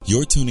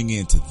You're tuning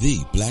in to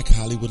the Black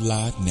Hollywood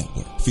Live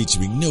Network,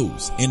 featuring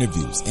news,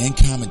 interviews, and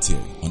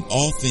commentary on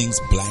all things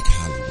Black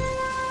Hollywood.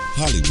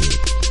 Hollywood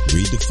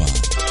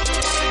redefined.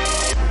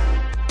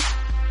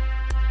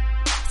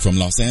 From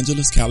Los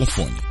Angeles,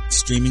 California,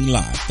 streaming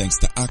live thanks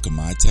to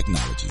Akamai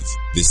Technologies.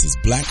 This is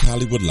Black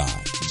Hollywood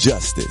Live.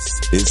 Justice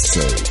is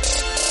served.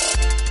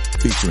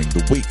 Featuring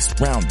the week's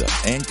roundup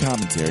and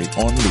commentary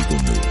on legal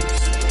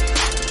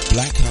news.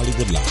 Black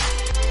Hollywood Live.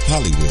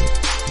 Hollywood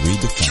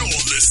redefined. You're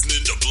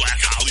listening to Black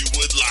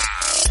Hollywood Live.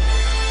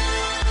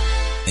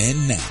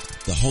 And now,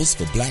 the host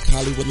for Black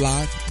Hollywood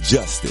Live,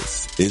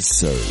 Justice is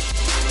Served.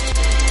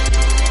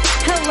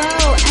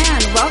 Hello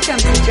and welcome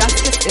to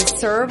Justice is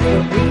Served,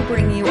 where we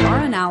bring you our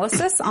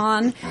analysis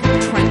on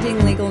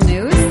trending legal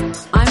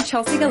news. I'm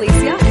Chelsea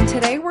Galicia, and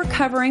today we're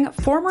covering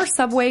former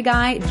Subway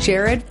guy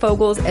Jared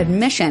Fogel's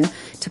admission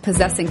to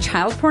possessing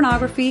child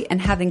pornography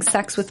and having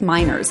sex with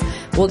minors.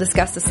 We'll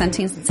discuss the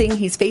sentencing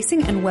he's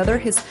facing and whether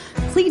his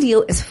plea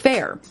deal is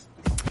fair.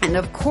 And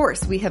of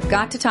course, we have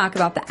got to talk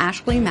about the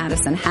Ashley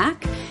Madison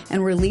hack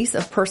and release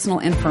of personal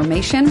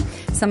information.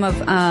 Some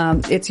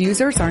of its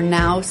users are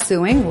now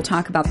suing. We'll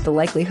talk about the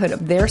likelihood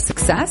of their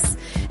success.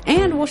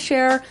 And we'll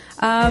share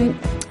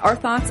our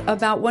thoughts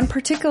about one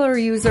particular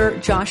user,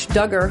 Josh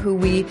Duggar, who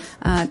we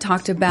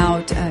talked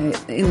about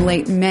in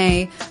late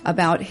May,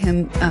 about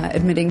him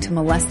admitting to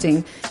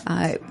molesting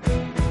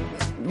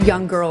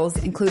young girls,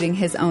 including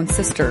his own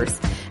sisters.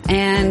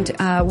 And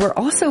we're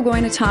also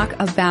going to talk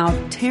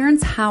about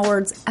Terrence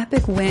Howard's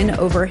epic win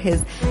over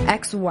his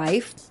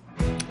ex-wife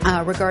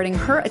regarding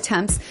her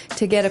attempts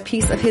to get a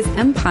piece of his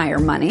Empire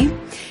money.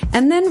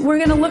 And then we're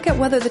going to look at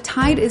whether the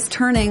tide is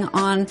turning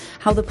on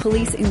how the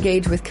police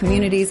engage with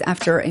communities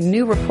after a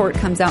new report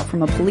comes out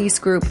from a police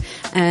group,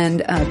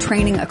 and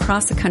training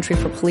across the country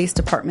for police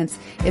departments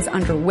is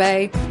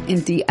underway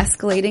in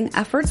de-escalating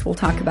efforts. We'll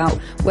talk about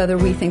whether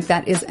we think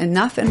that is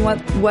enough and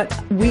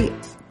what we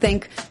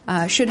think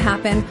should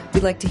happen.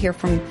 We'd like to hear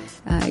from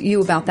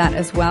you about that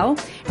as well.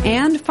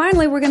 And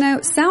finally, we're going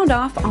to sound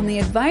off on the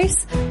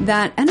advice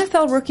that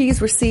NFL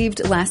rookies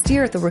received last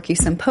year at the Rookie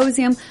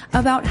Symposium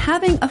about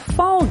having a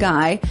fall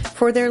guy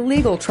for their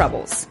legal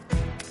troubles.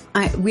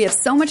 We have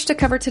so much to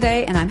cover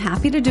today, and I'm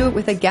happy to do it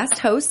with a guest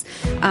host.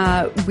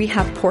 We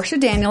have Portia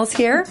Daniels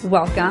here.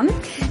 Welcome.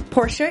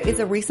 Portia is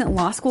a recent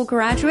law school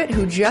graduate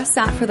who just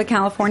sat for the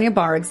California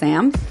bar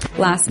exam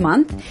last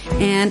month.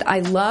 And I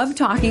love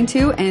talking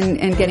to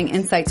and getting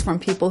insights from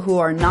people who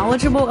are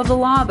knowledgeable of the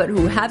law, but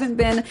who haven't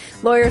been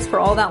lawyers for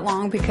all that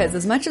long, because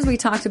as much as we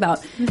talked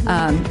about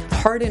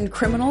hardened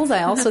criminals,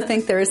 I also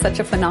think there is such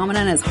a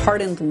phenomenon as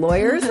hardened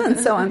lawyers. And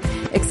so I'm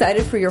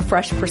excited for your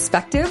fresh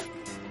perspective.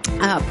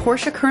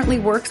 Portia currently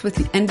works with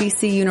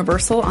NBC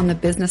Universal on the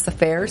business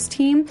affairs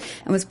team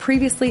and was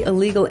previously a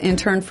legal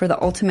intern for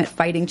the Ultimate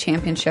Fighting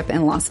Championship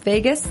in Las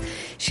Vegas.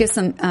 She has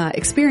some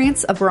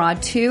experience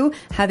abroad too,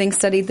 having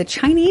studied the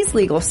Chinese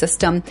legal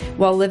system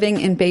while living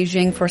in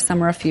Beijing for a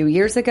summer a few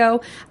years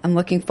ago. I'm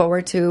looking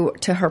forward to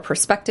her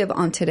perspective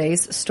on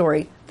today's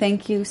story.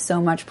 Thank you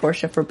so much,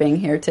 Portia, for being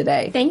here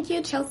today. Thank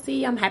you,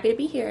 Chelsea. I'm happy to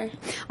be here.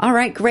 All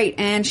right, great.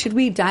 And should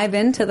we dive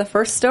into the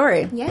first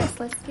story? Yes,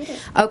 let's get it.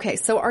 Okay,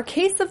 so our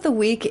case of the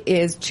week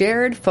is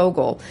Jared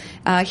Fogel.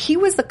 He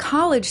was a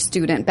college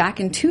student back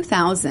in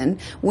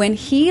 2000 when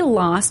he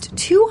lost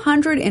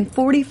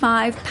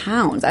 245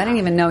 pounds. I didn't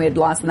even know he had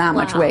lost that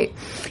much weight.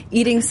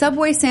 Eating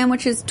Subway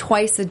sandwiches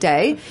twice a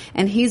day,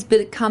 and he's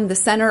become the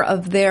center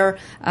of their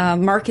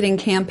marketing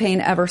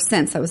campaign ever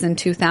since. That was in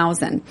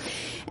 2000.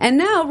 And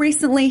now,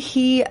 recently,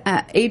 he,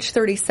 age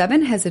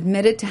 37, has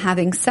admitted to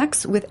having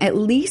sex with at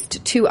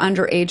least 2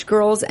 underage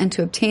girls and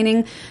to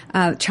obtaining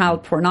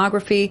child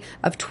pornography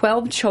of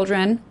 12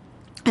 children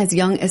as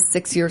young as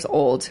 6 years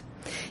old.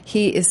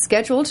 He is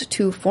scheduled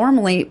to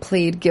formally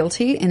plead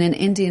guilty in an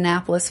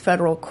Indianapolis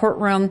federal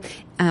courtroom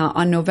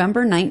on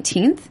November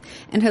 19th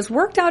and has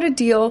worked out a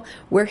deal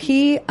where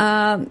he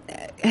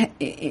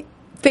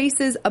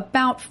faces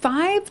about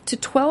 5 to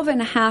 12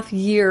 and a half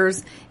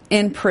years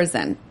in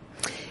prison.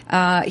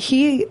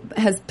 He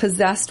has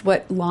possessed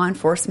what law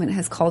enforcement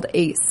has called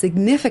a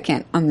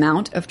significant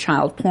amount of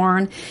child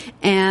porn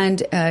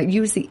and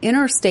used the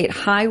interstate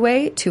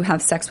highway to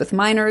have sex with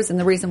minors. And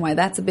the reason why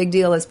that's a big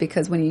deal is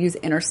because when you use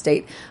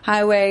interstate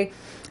highway,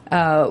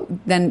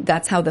 then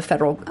that's how the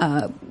federal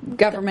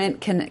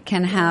government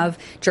can have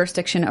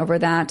jurisdiction over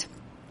that.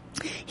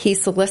 He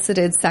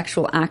solicited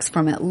sexual acts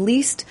from at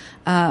least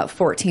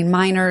 14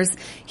 minors.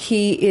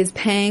 He is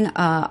paying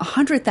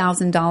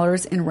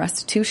 $100,000 in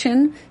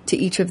restitution to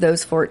each of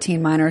those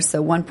 14 minors.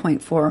 So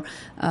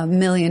 $1.4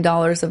 million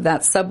of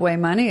that Subway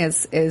money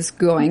is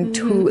going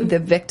to the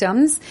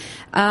victims.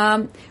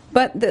 But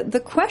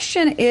the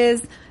question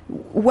is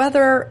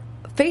whether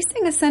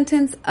facing a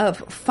sentence of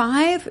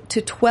 5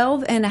 to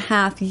 12 and a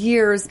half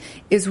years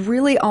is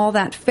really all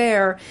that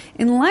fair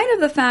in light of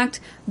the fact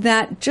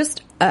that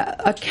just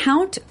a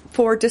count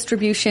for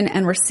distribution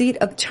and receipt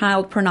of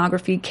child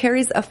pornography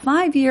carries a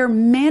 5-year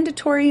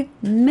mandatory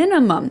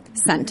minimum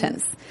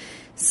sentence.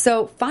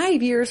 So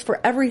 5 years for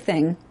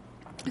everything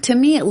to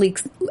me,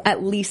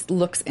 at least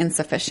looks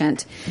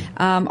insufficient.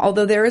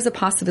 Although there is a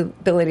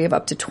possibility of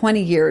up to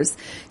 20 years.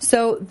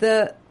 So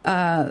the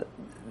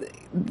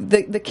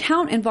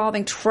count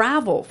involving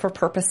travel for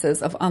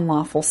purposes of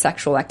unlawful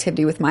sexual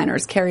activity with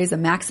minors carries a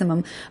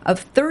maximum of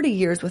 30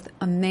 years with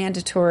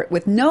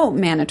no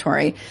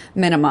mandatory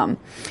minimum.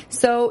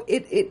 So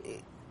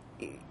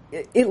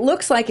it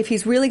looks like if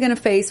he's really going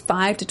to face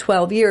 5 to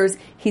 12 years,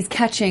 he's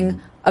catching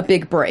a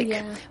big break.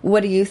 Yeah. What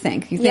do you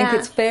think? You think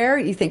it's fair?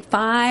 You think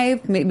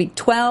 5, maybe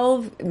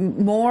 12,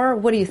 more?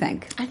 What do you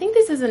think? I think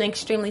this is an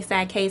extremely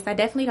sad case. I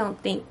definitely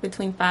don't think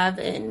between 5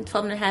 and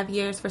 12 and a half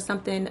years for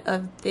something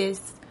of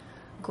this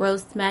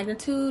gross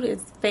magnitude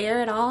is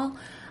fair at all.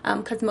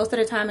 Because most of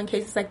the time in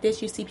cases like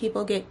this, you see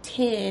people get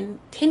 10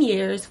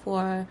 years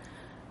for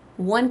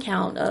one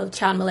count of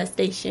child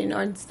molestation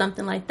or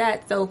something like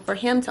that. So for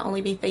him to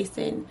only be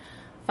facing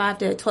 5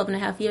 to 12 and a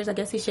half years, I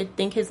guess he should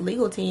thank his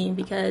legal team,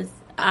 because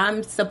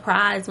I'm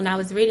surprised when I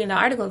was reading the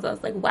articles. I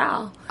was like,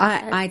 wow.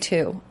 I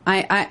too.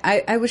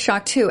 I was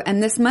shocked too.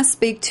 And this must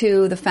speak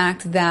to the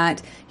fact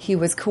that he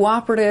was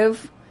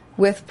cooperative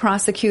with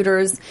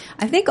prosecutors.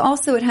 I think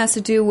also it has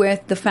to do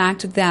with the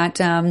fact that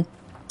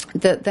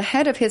the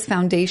head of his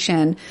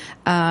foundation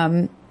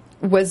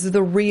was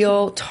the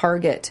real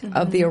target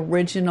of the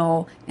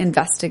original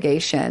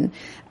investigation.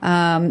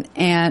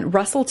 And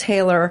Russell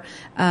Taylor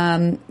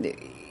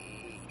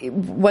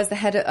was the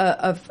head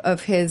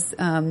of his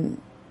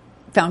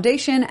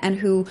foundation and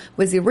who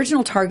was the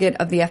original target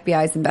of the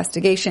FBI's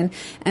investigation.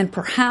 And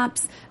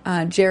perhaps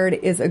Jared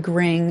is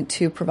agreeing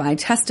to provide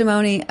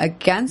testimony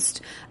against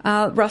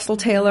Russell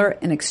Taylor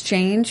in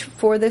exchange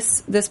for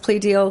this plea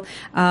deal.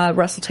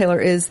 Russell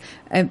Taylor is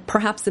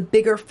perhaps a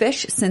bigger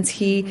fish, since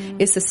he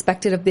is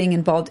suspected of being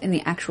involved in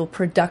the actual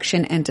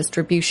production and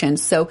distribution.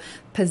 So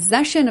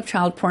possession of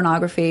child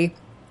pornography,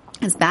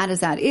 as bad as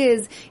that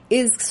is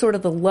sort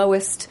of the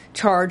lowest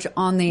charge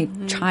on the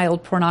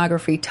child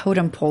pornography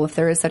totem pole, if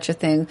there is such a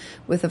thing,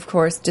 with, of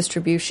course,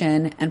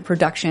 distribution and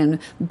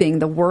production being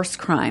the worst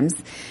crimes.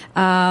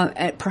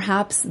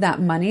 Perhaps that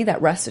money,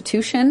 that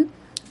restitution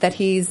that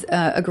he's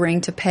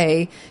agreeing to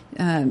pay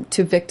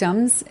to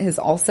victims has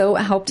also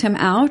helped him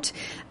out.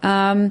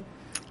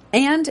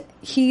 And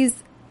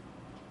he's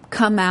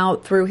come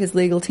out through his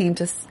legal team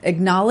to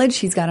acknowledge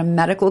he's got a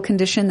medical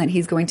condition that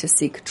he's going to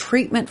seek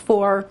treatment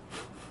for.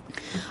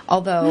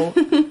 Although,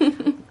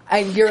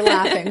 you're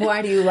laughing.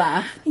 Why do you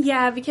laugh?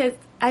 Yeah, because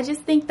I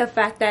just think the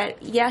fact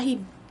that, he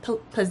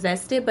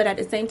possessed it, but at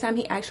the same time,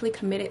 he actually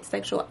committed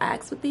sexual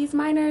acts with these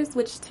minors,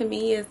 which to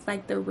me is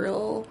like the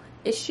real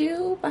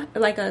issue,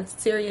 like a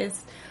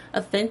serious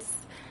offense.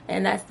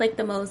 And that's like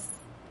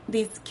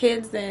these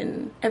kids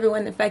and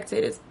everyone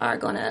affected are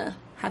going to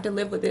have to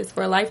live with this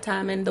for a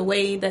lifetime. And the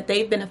way that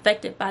they've been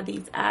affected by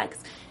these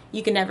acts,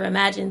 you can never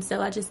imagine. So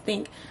I just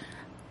think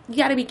you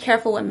got to be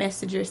careful what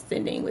message you're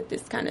sending with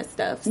this kind of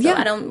stuff. So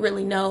I don't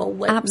really know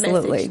what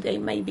message they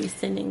may be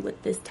sending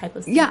with this type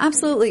of stuff. Yeah,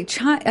 absolutely.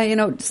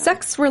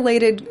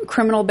 Sex-related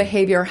criminal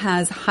behavior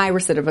has high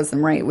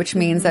recidivism rate, which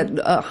means that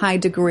a high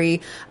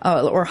degree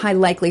or high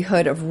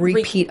likelihood of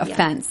repeat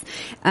offense.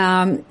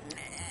 And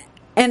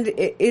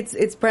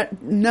it's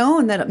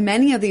known that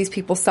many of these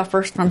people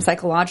suffer from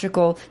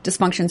psychological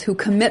dysfunctions who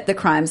commit the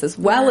crimes, as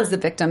well as the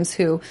victims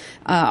who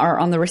are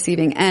on the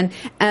receiving end.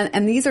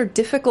 And these are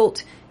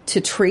difficult to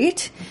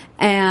treat,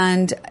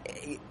 and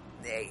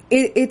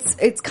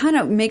it's kind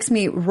of makes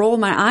me roll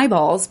my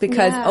eyeballs,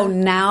 because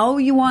now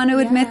you want to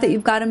admit that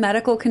you've got a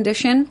medical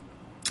condition.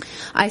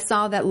 I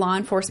saw that law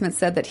enforcement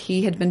said that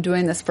he had been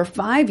doing this for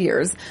 5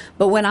 years,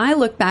 but when I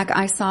look back,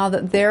 I saw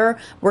that there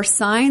were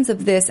signs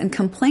of this and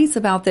complaints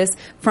about this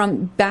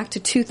from back to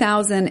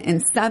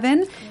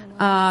 2007.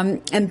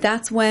 And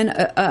that's when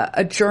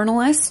a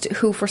journalist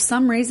who, for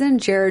some reason,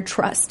 Jared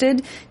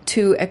trusted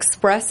to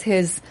express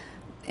his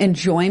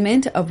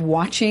enjoyment of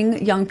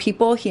watching young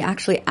people. He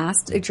actually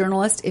asked a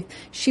journalist if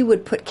she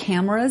would put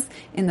cameras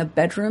in the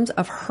bedrooms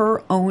of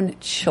her own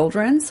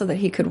children so that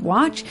he could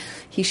watch.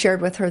 He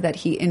shared with her that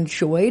he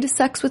enjoyed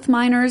sex with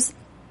minors.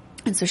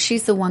 And so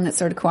she's the one that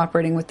started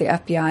cooperating with the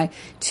FBI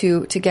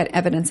to get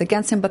evidence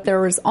against him. But there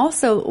was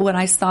also, when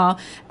I saw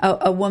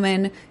a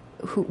woman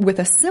with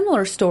a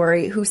similar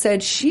story who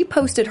said she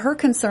posted her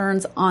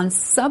concerns on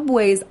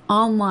Subway's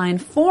online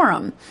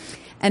forum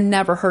and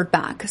never heard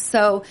back.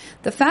 So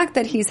the fact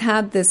that he's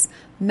had this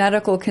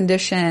medical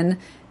condition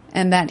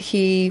and that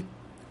he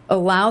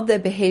allowed the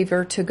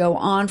behavior to go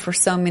on for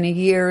so many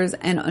years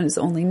and is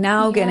only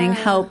now getting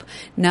help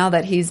now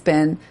that he's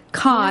been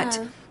caught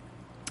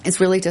is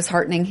really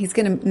disheartening. He's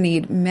going to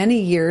need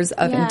many years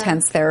of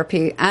intense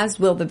therapy, as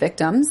will the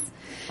victims.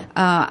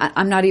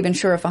 I'm not even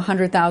sure if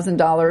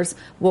 $100,000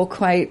 will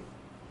quite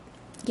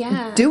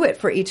do it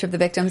for each of the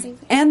victims.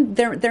 And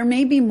there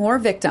may be more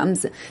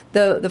victims.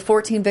 The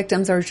 14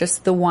 victims are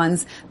just the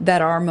ones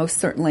that are most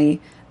certainly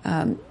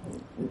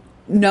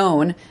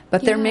known,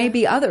 but there may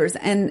be others.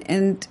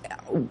 And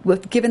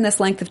given this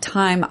length of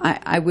time,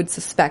 I would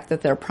suspect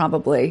that there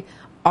probably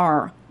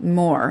are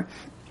more.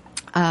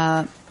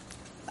 I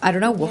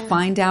don't know. We'll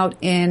find out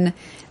in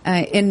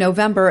in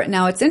November.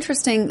 Now, it's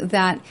interesting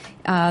that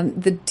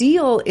the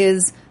deal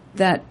is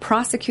that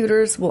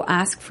prosecutors will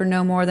ask for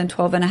no more than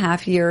 12 and a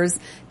half years.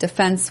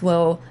 Defense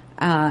will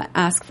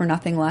ask for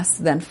nothing less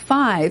than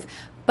 5.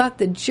 But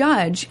the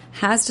judge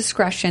has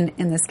discretion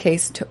in this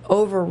case to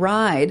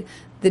override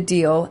the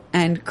deal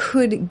and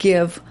could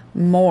give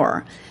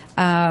more.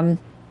 Are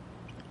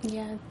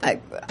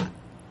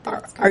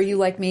you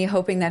like me,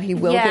 hoping that he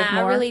will give more?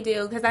 Yeah, I really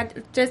do, because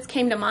that just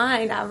came to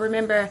mind. I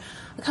remember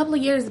a couple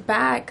of years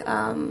back,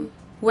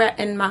 where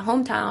in my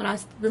hometown, I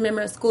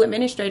remember a school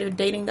administrator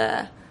dating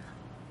a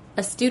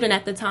student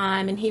at the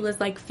time, and he was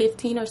like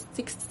 15 or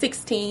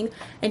 16,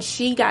 and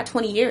she got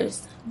 20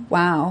 years.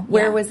 Wow.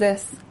 Where was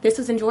this? This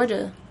was in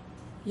Georgia.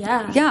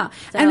 Yeah. Yeah.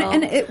 So,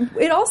 and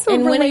it also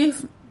and relates... when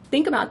you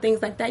think about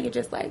things like that, you're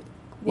just like,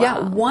 wow. Yeah,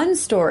 one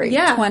story.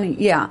 Yeah. 20.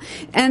 Yeah.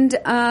 And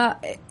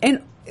I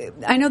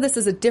know this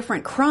is a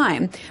different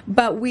crime,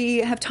 but we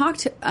have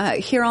talked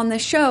here on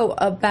this show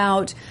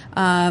about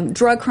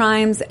drug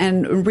crimes,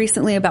 and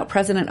recently about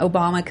President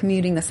Obama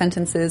commuting the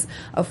sentences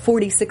of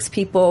 46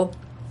 people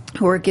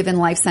who were given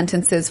life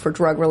sentences for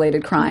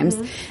drug-related crimes.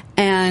 Mm-hmm.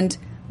 And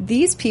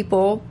these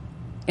people,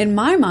 in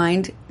my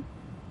mind,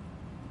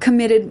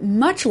 committed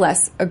much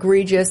less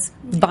egregious,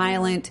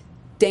 violent,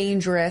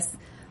 dangerous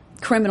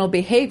criminal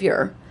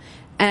behavior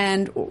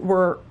and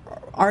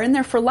are in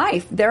there for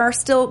life. There are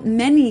still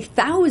many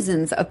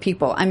thousands of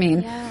people. I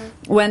mean,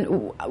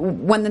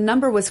 when the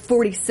number was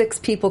 46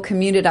 people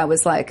commuted, I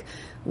was like,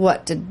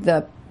 what, did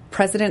the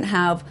president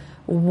have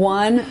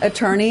one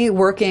attorney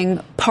working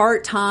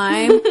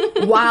part-time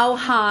while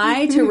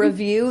high to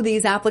review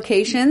these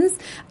applications?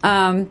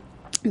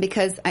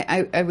 Because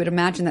I would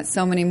imagine that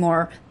so many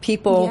more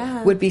people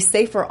would be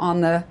safer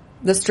on the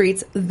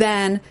streets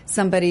than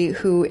somebody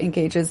who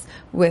engages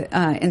with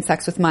in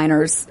sex with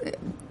minors.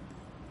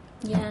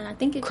 Yeah, I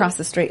think it cross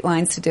the straight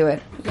lines to do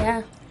it.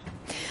 Yeah.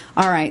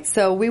 All right.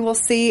 So we will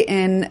see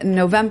in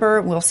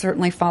November. We'll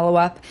certainly follow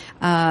up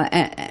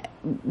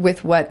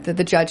with what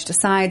the judge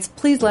decides.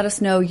 Please let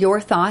us know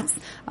your thoughts,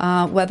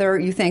 whether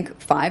you think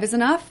 5 is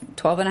enough,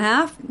 12 and a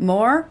half,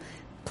 more.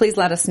 Please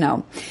let us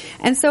know.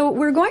 And so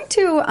we're going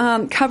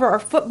to cover our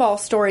football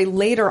story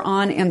later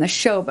on in the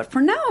show. But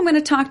for now, I'm going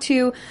to talk to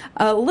you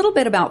a little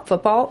bit about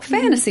football,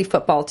 fantasy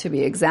football to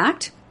be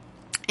exact.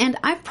 And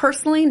I've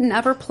personally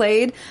never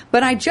played,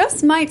 but I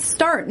just might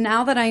start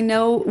now that I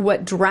know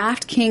what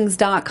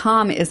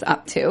DraftKings.com is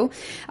up to.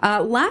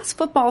 Last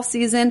football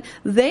season,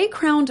 they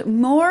crowned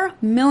more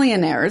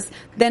millionaires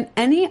than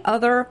any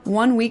other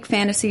one-week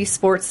fantasy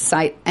sports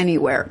site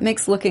anywhere.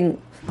 Makes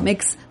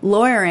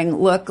lawyering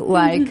look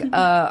like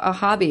a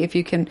hobby if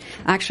you can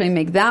actually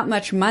make that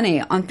much money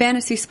on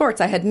fantasy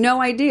sports. I had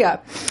no idea.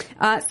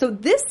 So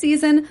this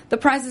season, the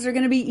prizes are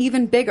going to be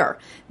even bigger.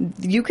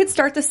 You could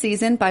start the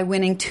season by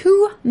winning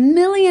 $2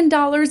 million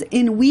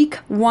in week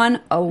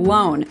 1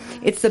 alone.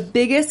 It's the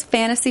biggest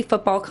fantasy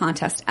football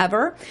contest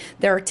ever.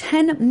 There are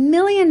 $10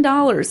 million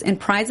in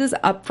prizes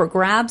up for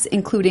grabs,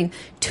 including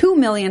 $2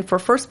 million for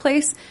first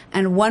place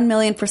and $1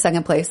 million for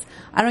second place.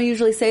 I don't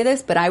usually say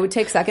this, but I would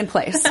take second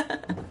place.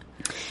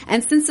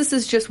 And since this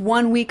is just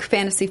 1 week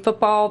fantasy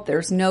football,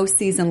 there's no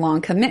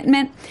season-long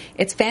commitment.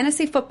 It's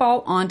fantasy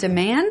football on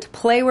demand.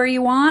 Play where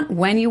you want,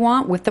 when you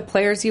want, with the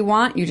players you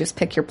want. You just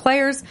pick your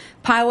players,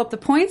 pile up the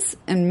points,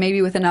 and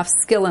maybe with enough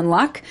skill and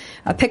luck,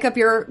 pick up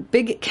your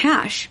big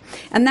cash.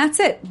 And that's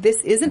it.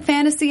 This isn't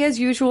fantasy as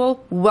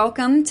usual.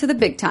 Welcome to the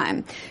big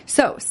time.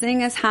 So,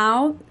 seeing as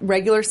how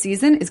regular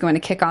season is going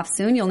to kick off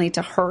soon, you'll need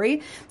to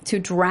hurry to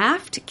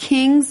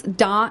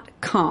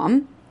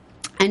DraftKings.com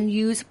and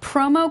use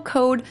promo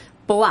code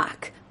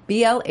BLACK,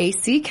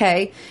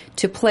 BLACK,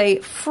 to play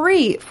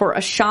free for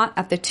a shot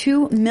at the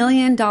 $2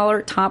 million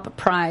top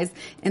prize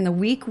in the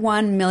Week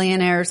 1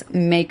 Millionaires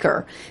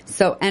Maker.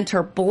 So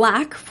enter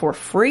BLACK for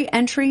free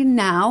entry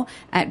now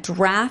at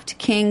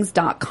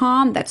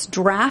DraftKings.com. That's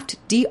draft,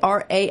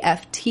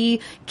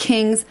 D-R-A-F-T,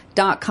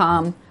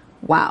 Kings.com.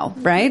 Wow,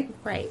 right?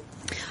 Right.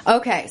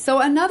 Okay, so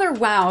another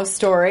wow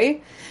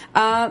story.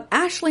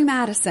 Ashley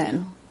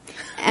Madison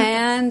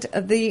and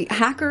the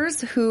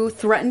hackers who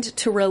threatened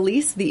to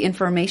release the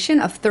information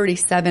of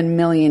 37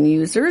 million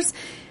users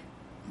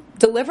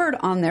delivered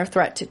on their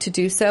threat to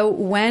do so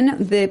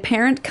when the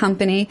parent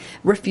company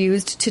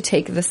refused to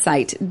take the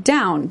site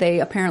down. They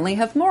apparently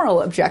have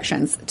moral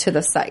objections to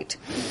the site.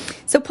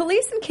 So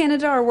police in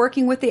Canada are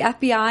working with the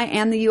FBI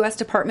and the U.S.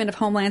 Department of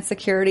Homeland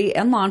Security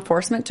and law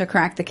enforcement to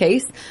crack the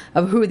case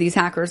of who these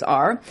hackers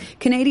are.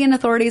 Canadian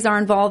authorities are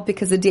involved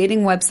because the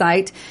dating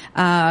website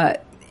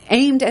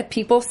aimed at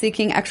people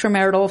seeking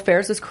extramarital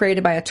affairs was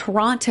created by a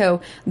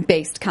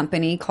Toronto-based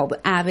company called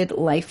Avid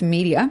Life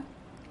Media.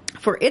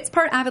 For its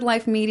part, Avid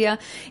Life Media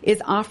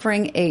is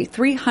offering a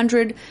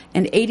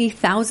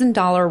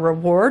 $380,000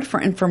 reward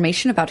for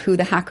information about who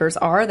the hackers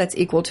are. That's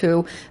equal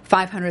to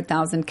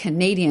 500,000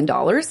 Canadian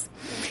dollars.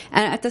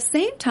 And at the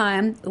same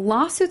time,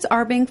 lawsuits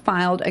are being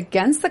filed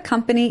against the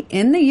company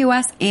in the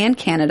U.S. and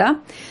Canada.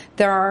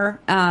 there are,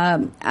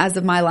 as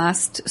of my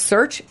last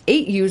search,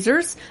 8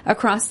 users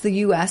across the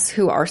U.S.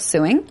 who are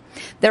suing.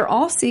 They're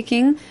all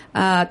seeking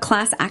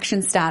class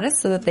action status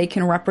so that they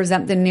can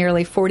represent the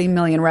nearly 40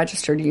 million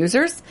registered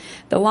users.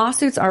 The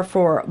lawsuits are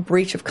for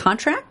breach of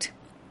contract,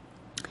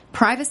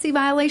 privacy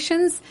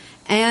violations,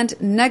 and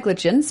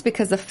negligence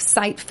because the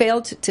site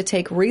failed to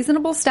take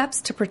reasonable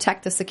steps to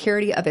protect the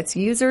security of its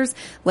users,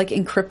 like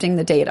encrypting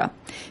the data.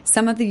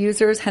 Some of the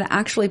users had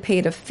actually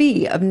paid a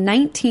fee of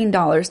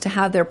 $19 to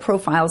have their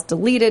profiles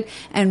deleted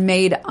and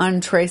made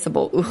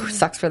untraceable. Ooh,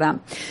 sucks for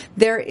them.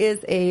 There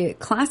is a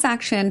class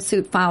action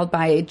suit filed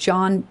by a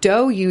John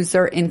Doe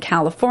user in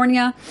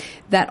California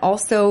that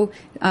also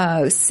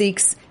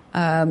seeks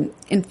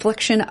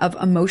infliction of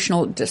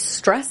emotional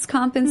distress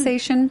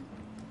compensation.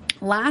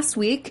 Last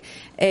week,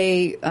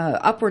 a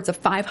upwards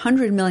of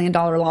 $500 million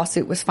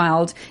lawsuit was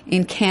filed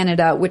in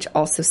Canada, which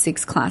also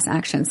seeks class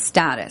action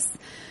status.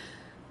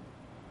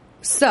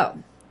 So,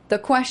 the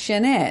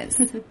question is,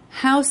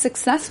 how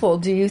successful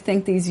do you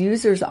think these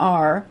users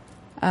are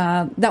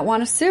that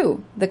want to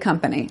sue the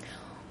company?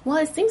 Well,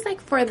 it seems like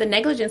for the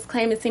negligence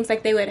claim, it seems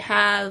like they would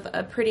have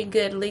a pretty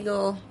good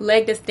legal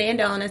leg to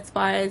stand on as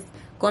far as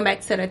going back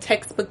to the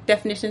textbook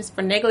definitions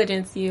for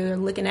negligence. You're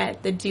looking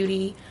at the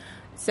duty.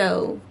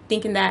 So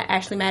thinking that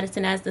Ashley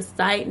Madison as the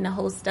site and the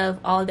host of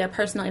all of their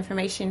personal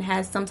information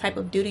has some type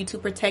of duty to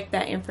protect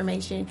that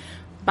information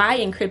by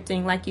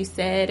encrypting, like you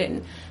said,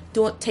 and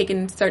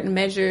taking certain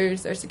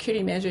measures or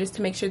security measures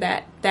to make sure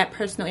that that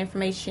personal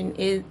information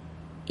is,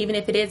 even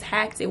if it is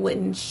hacked, it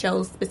wouldn't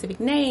show specific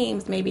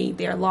names, maybe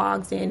their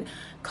logs in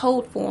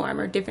code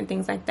form or different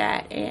things like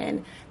that.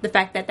 And the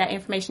fact that that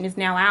information is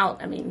now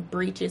out, I mean,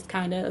 breach is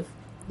kind of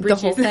the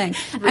whole thing.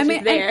 I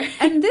mean,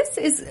 and this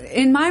is,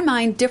 in my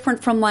mind,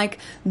 different from like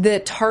the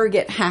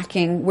Target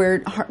hacking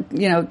where,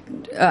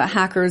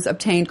 hackers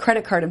obtained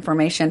credit card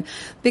information,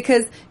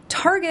 because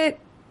Target,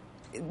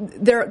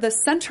 the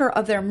center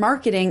of their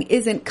marketing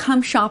isn't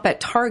come shop at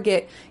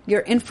Target.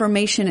 Your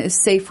information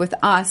is safe with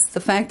us.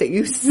 The fact that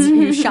you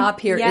shop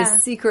here is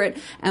secret,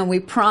 and we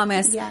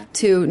promise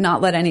to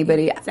not let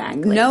anybody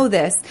know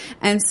this.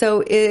 And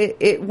so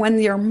when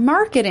your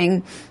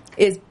marketing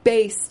is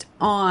based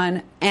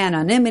on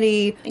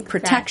anonymity,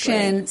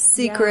 protection,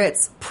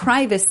 secrets,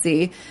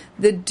 privacy,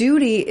 the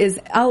duty is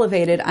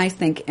elevated, I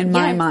think, in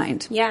my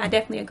mind. Yeah, I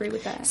definitely agree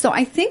with that. So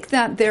I think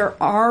that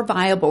there are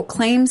viable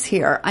claims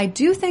here. I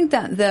do think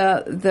that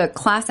the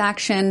class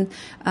action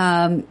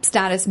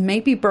status may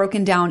be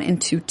broken down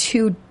into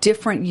 2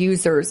 different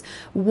users.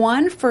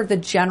 One for the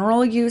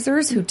general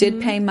users who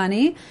did pay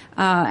money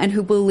and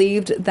who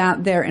believed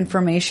that their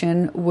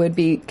information would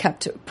be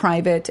kept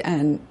private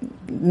and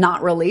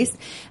not released.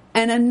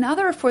 And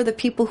another for the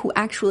people who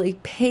actually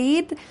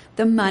paid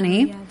the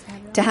money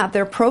to have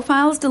their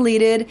profiles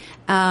deleted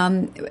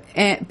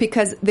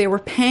because they were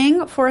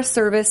paying for a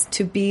service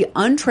to be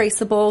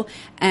untraceable,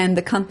 and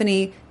the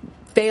company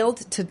failed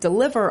to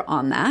deliver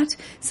on that.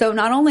 So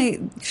not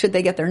only should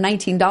they get their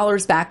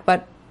 $19 back,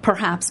 but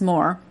perhaps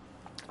more.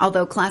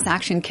 Although class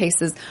action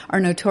cases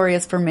are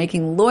notorious for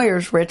making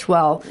lawyers rich,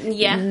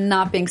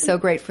 not being so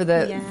great for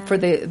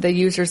the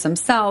users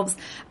themselves.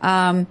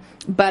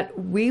 But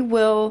we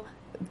will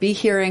be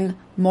hearing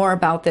more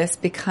about this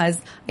because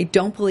I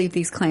don't believe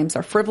these claims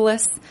are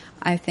frivolous.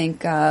 I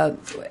think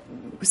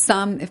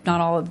some, if not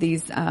all of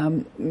these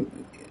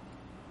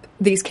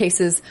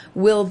cases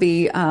will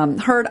be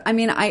heard. I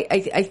mean,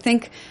 I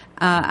think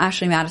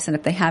Ashley Madison,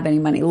 if they have any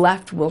money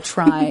left, will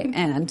try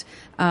and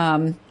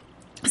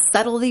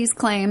settle these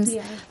claims.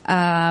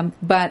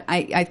 But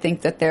I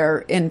think that they're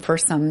in for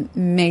some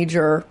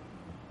major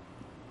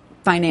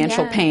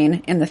financial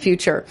pain in the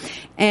future.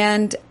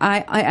 And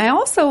I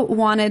also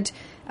wanted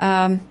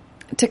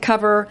to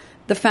cover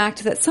the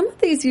fact that some of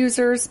these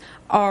users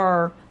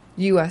are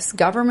U.S.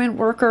 government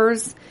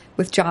workers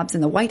with jobs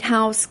in the White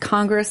House,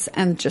 Congress,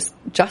 and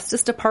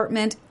Justice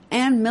Department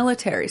and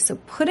military. So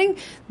putting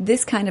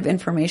this kind of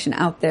information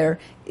out there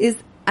is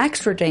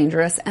extra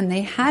dangerous, and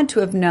they had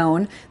to have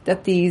known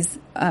that this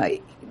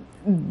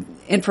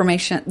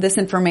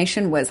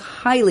information was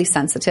highly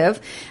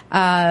sensitive.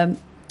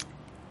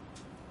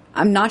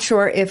 I'm not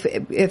sure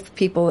if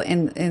people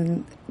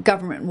in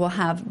government will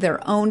have their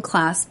own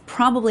class.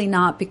 Probably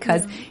not,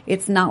 because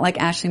it's not like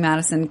Ashley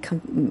Madison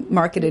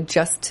marketed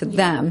just to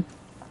them.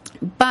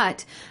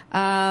 But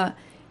the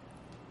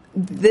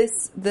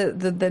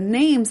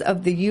names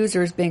of the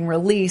users being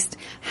released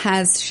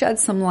has shed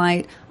some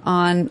light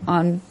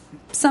on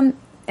some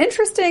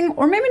interesting,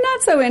 or maybe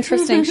not so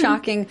interesting,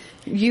 shocking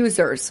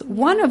users.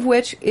 One of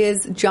which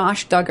is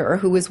Josh Duggar,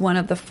 who was one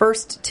of the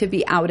first to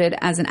be outed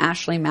as an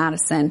Ashley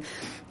Madison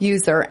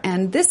user.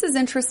 And this is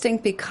interesting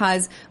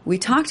because we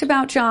talked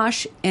about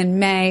Josh in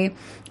May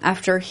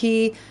after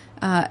he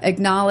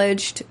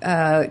acknowledged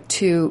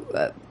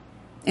to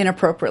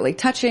inappropriately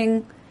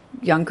touching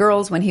young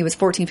girls when he was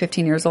 14,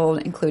 15 years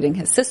old, including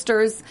his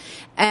sisters.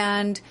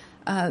 And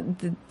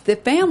the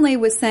family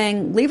was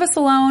saying, leave us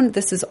alone.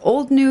 This is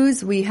old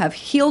news. We have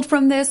healed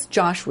from this.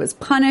 Josh was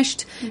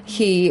punished.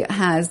 He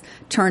has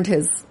turned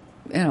his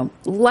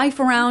life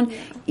around.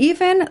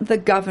 Even the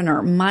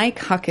governor, Mike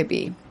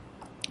Huckabee,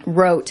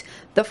 wrote,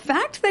 the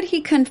fact that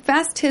he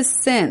confessed his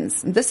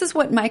sins, this is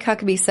what Mike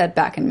Huckabee said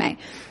back in May,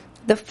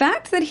 the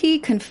fact that he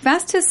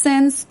confessed his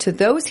sins to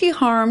those he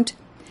harmed,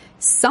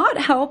 sought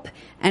help,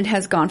 and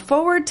has gone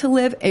forward to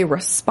live a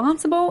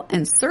responsible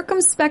and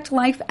circumspect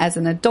life as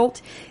an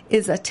adult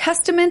is a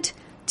testament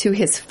to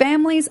his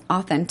family's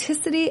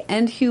authenticity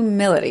and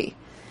humility.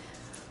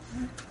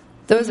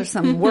 Those are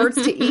some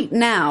words to eat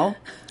now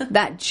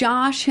that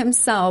Josh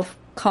himself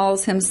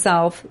calls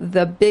himself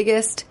the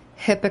biggest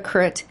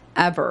hypocrite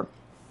ever.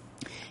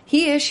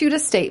 He issued a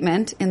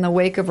statement in the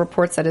wake of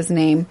reports that his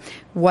name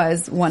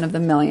was one of the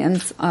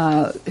millions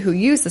who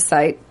used the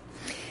site,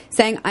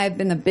 saying, I have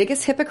been the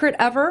biggest hypocrite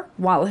ever.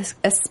 While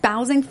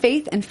espousing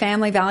faith and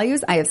family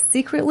values, I have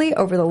secretly,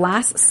 over the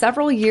last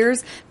several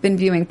years, been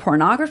viewing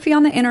pornography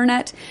on the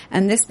internet,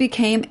 and this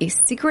became a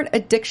secret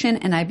addiction,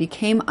 and I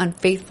became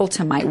unfaithful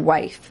to my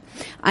wife.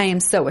 I am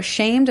so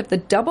ashamed of the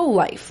double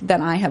life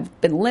that I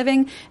have been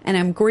living, and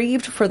am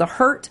grieved for the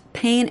hurt,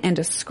 pain, and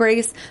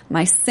disgrace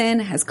my sin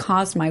has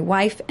caused my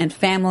wife and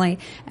family,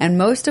 and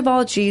most of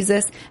all,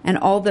 Jesus and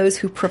all those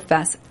who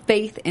profess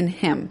faith in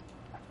him.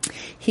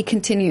 He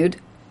continued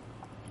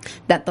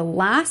that the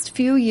last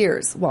few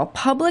years, while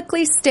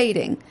publicly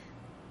stating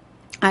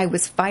I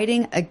was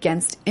fighting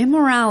against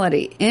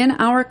immorality in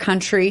our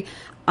country,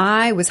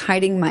 I was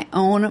hiding my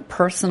own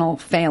personal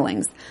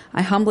failings.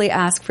 I humbly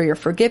ask for your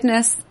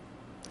forgiveness.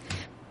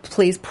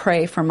 Please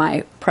pray for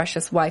my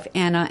precious wife,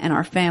 Anna, and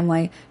our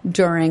family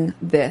during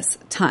this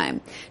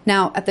time.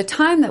 Now, at the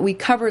time that we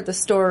covered the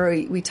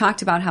story, we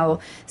talked about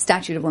how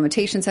statute of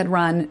limitations had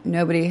run.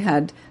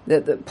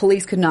 The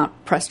police could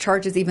not press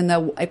charges, even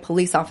though a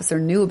police officer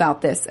knew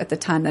about this at the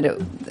time that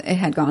it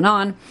had gone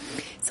on.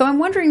 So I'm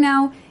wondering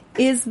now,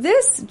 is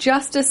this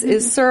justice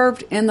is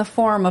served in the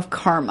form of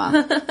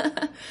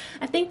karma?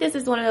 I think this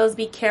is one of those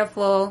be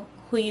careful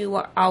who you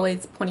are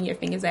always pointing your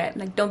fingers at.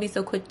 Like, don't be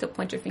so quick to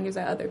point your fingers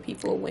at other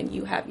people when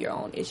you have your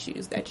own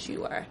issues that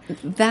you are.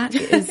 That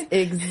is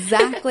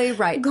exactly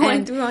right.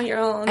 Going through on your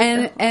own.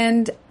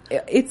 And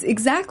it's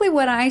exactly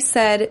what I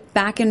said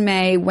back in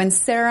May when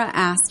Sarah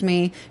asked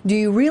me, do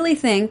you really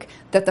think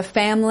that the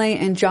family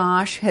and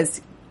Josh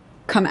has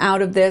come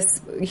out of this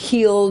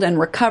healed and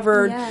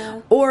recovered?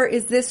 Yeah. Or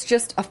is this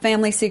just a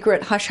family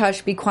secret? Hush,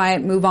 hush, be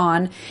quiet, move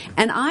on.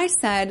 And I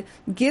said,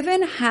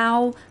 given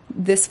how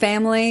this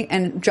family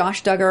and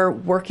Josh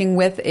Duggar working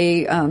with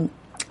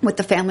with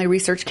the Family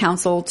Research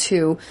Council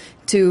to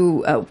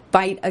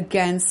fight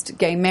against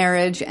gay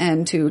marriage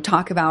and to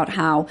talk about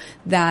how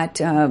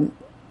that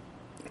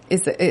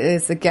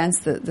is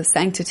against the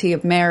sanctity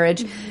of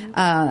marriage.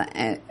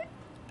 Mm-hmm.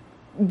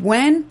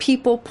 When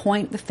people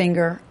point the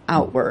finger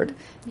outward,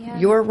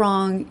 you're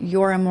wrong,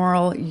 you're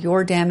immoral,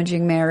 you're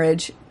damaging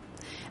marriage,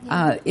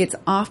 it's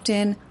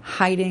often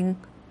hiding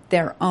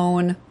their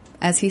own,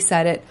 as he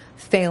said it,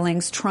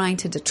 failings, trying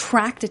to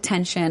detract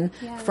attention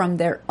from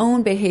their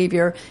own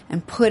behavior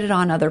and put it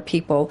on other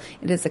people.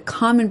 It is a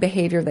common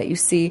behavior that you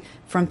see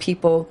from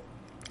people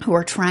who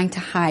are trying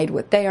to hide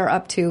what they are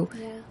up to,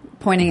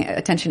 pointing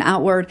attention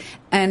outward,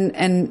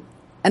 and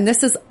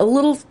this is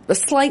a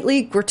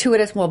slightly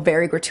gratuitous, well,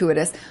 very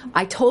gratuitous.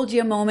 I told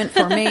you a moment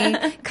for me,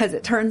 because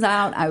it turns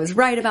out I was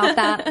right about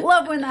that.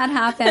 Love when that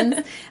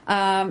happens.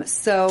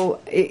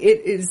 So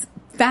it is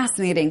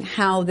fascinating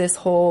how this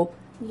whole,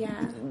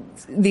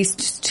 these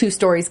two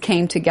stories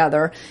came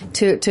together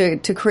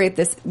to create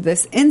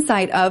this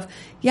insight of,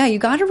 you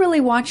got to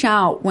really watch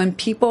out when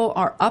people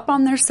are up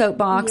on their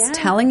soapbox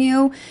telling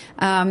you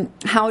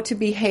how to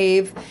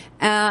behave.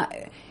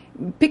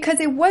 Because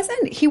he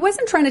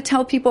wasn't trying to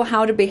tell people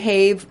how to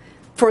behave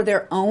for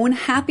their own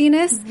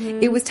happiness.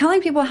 Mm-hmm. It was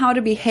telling people how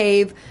to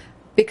behave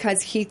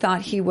because he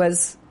thought he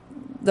was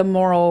the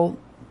moral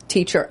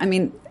teacher. I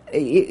mean,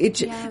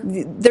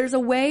 there's a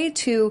way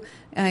to,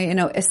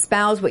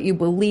 espouse what you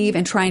believe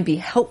and try and be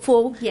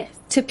helpful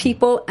to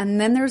people. And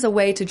then there's a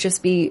way to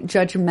just be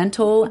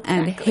judgmental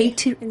and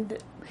hate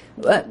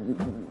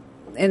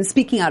and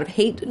speaking out of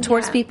hate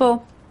towards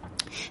people.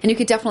 And you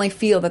could definitely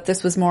feel that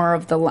this was more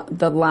of the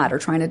latter,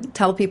 trying to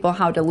tell people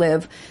how to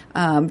live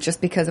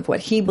just because of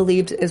what he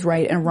believed is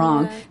right and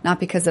wrong,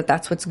 not because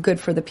that's what's good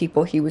for the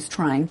people he was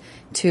trying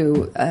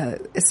to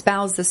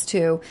espouse this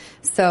to.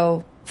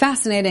 So,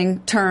 fascinating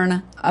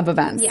turn of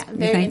events. Yeah,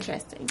 very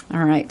interesting.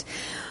 All right.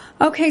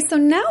 Okay, so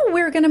now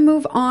we're going to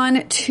move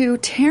on to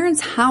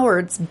Terrence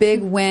Howard's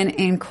big win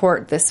in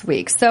court this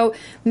week. So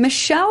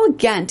Michelle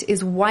Gent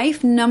is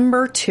wife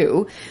number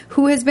 2,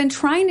 who has been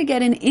trying to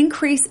get an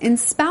increase in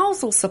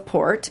spousal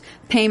support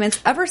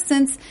payments ever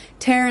since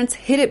Terrence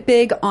hit it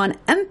big on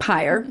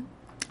Empire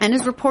and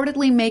is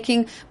reportedly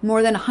making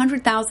more than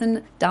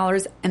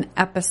 $100,000 an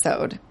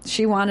episode.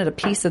 She wanted a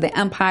piece of the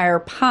Empire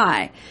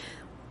pie.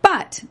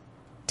 But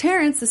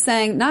Terrence is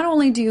saying, not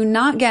only do you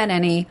not get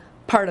any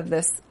part of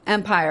this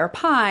Empire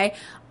pie,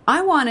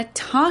 I want to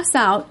toss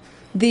out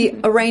the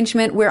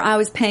arrangement where I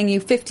was paying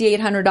you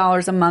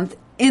 $5,800 a month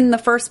in the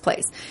first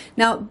place.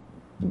 Now,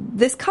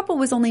 this couple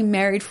was only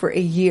married for a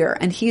year,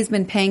 and he's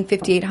been paying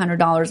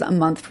 $5,800 a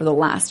month for the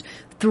last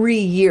 3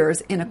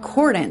 years in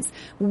accordance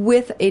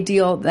with a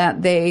deal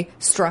that they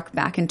struck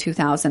back in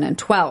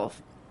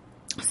 2012.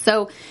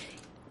 So,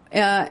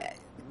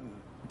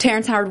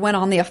 Terrence Howard went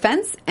on the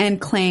offense and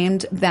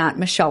claimed that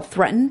Michelle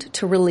threatened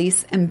to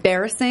release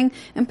embarrassing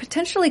and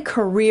potentially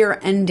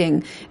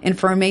career-ending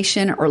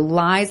information or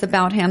lies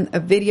about him, a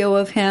video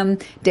of him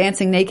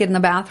dancing naked in the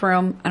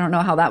bathroom. I don't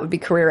know how that would be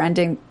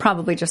career-ending,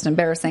 probably just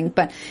embarrassing,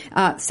 but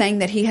saying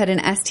that he had an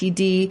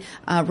STD,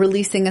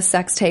 releasing a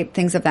sex tape,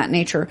 things of that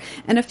nature.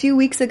 And a few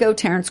weeks ago,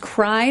 Terrence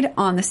cried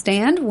on the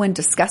stand when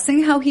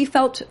discussing how he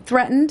felt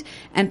threatened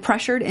and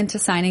pressured into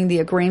signing the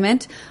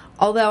agreement.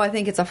 Although I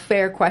think it's a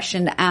fair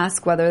question to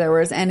ask whether there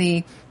was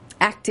any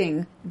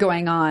acting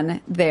going on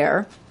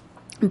there.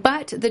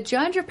 But the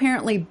judge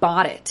apparently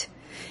bought it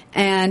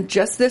and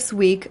just this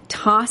week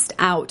tossed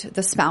out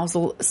the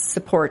spousal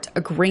support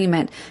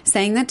agreement,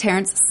 saying that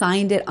Terrence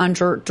signed it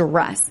under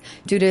duress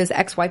due to his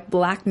ex-wife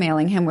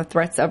blackmailing him with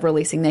threats of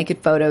releasing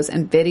naked photos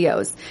and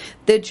videos.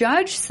 The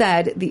judge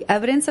said the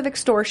evidence of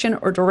extortion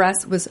or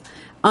duress was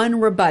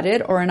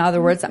unrebutted, or in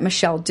other words, that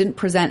Michelle didn't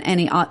present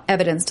any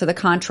evidence to the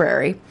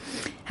contrary.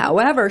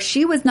 However,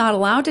 she was not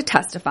allowed to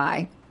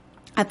testify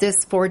at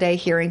this 4-day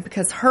hearing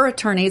because her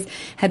attorneys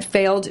had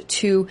failed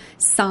to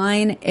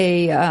sign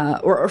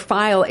or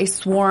file a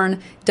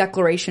sworn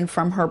declaration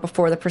from her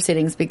before the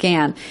proceedings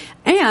began.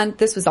 And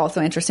this was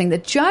also interesting. The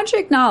judge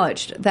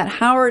acknowledged that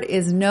Howard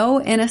is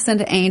no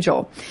innocent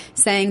angel,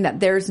 saying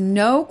that there's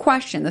no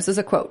question, this is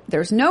a quote,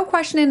 "There's no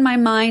question in my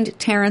mind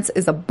Terrence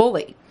is a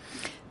bully.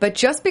 But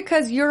just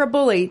because you're a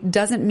bully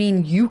doesn't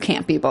mean you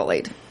can't be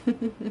bullied."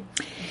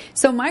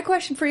 So my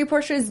question for you,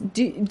 Portia, is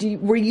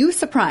were you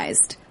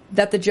surprised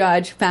that the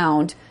judge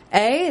found,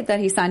 A, that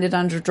he signed it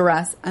under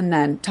duress and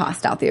then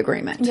tossed out the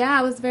agreement? Yeah,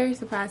 I was very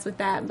surprised with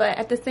that. But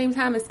at the same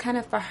time, it's kind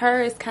of, for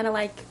her, it's kind of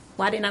like,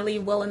 why didn't I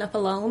leave well enough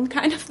alone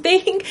kind of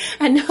thing.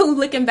 I know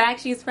looking back,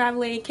 she's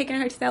probably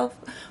kicking herself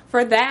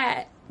for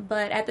that.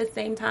 But at the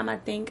same time, I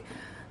think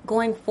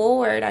going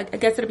forward, I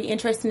guess it'll be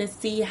interesting to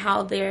see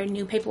how their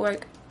new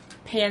paperwork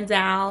pans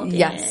out.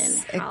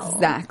 Yes, and how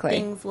exactly.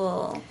 things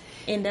will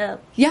end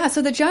up. Yeah,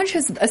 so the judge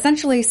has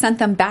essentially sent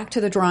them back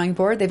to the drawing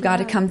board. They've got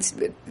to come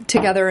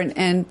together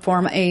and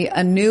form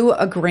a new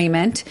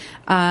agreement.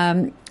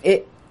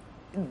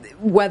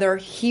 Whether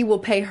he will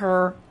pay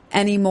her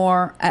any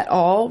more at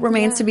all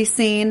remains to be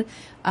seen.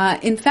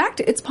 In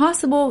fact, it's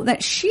possible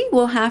that she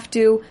will have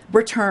to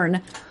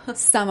return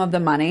some of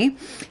the money.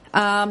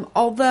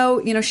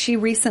 Although, she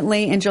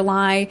recently in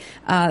July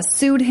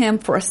sued him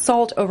for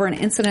assault over an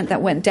incident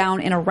that went down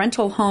in a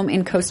rental home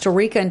in Costa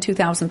Rica in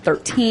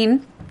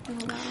 2013.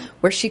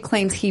 Where she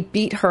claims he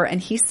beat her,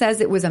 and he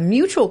says it was a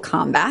mutual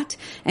combat,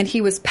 and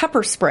he was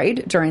pepper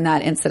sprayed during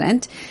that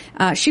incident.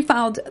 She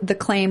filed the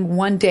claim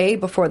 1 day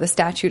before the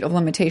statute of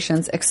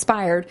limitations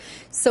expired.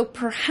 So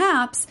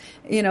perhaps,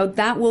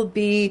 that will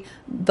be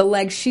the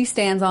leg she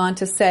stands on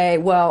to say,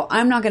 well,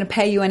 I'm not going to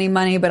pay you any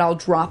money, but I'll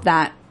drop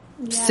that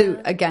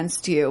suit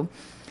against you.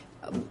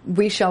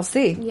 We shall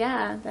see.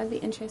 Yeah, that'd be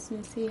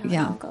interesting to see how it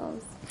all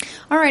goes.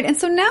 All right, and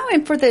so now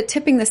for the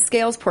tipping the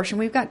scales portion,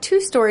 we've got 2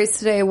 stories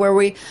today where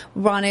we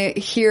want to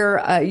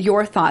hear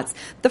your thoughts.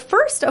 The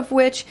first of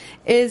which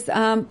is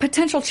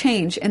potential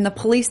change in the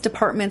police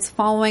departments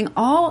following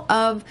all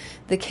of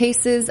the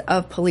cases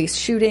of police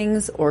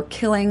shootings or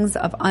killings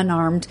of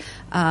unarmed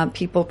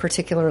people,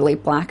 particularly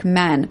black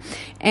men.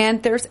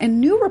 And there's a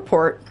new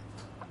report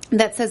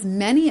that says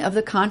many of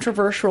the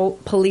controversial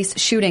police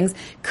shootings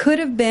could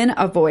have been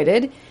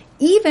avoided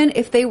even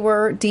if they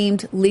were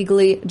deemed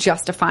legally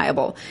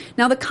justifiable.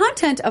 Now, the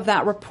content of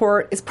that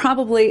report is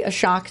probably a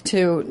shock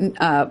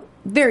to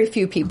very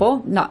few people,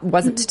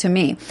 wasn't to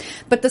me.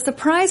 But the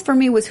surprise for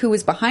me was who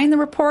was behind the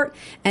report,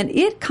 and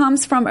it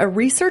comes from a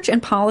research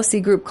and policy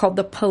group called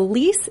the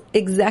Police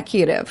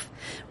Executive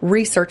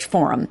Research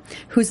Forum,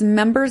 whose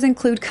members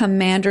include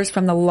commanders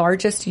from the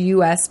largest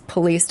U.S.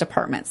 police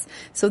departments.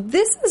 So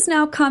this is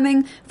now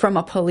coming from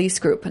a police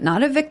group,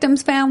 not a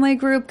victim's family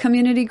group,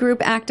 community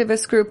group,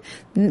 activist group.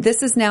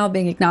 This is now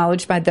being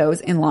acknowledged by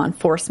those in law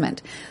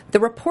enforcement.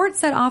 The report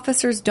said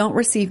officers don't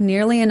receive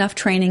nearly enough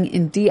training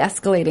in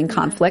de-escalating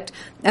conflict,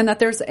 and that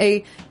there's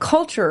a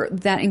culture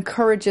that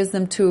encourages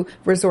them to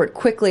resort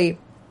quickly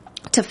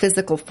to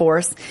physical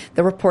force.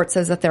 The report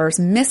says that there's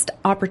missed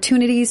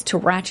opportunities to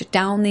ratchet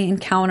down the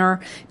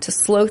encounter, to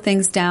slow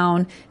things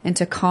down, and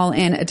to call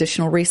in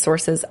additional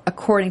resources,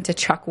 according to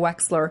Chuck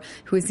Wexler,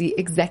 who is the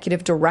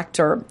executive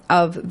director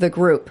of the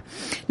group.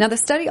 Now, the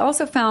study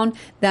also found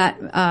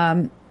that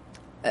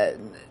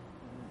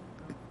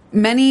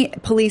many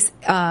police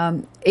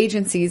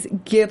agencies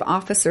give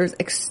officers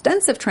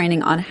extensive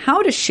training on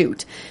how to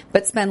shoot,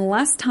 but spend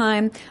less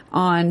time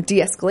on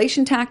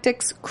de-escalation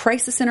tactics,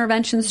 crisis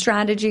intervention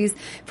strategies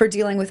for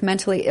dealing with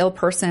mentally ill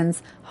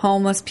persons,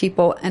 homeless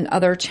people, and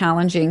other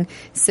challenging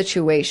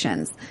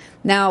situations.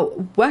 Now,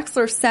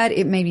 Wexler said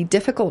it may be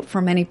difficult for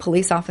many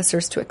police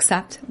officers to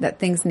accept that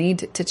things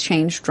need to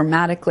change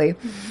dramatically.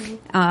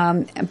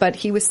 But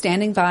he was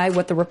standing by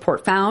what the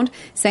report found,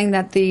 saying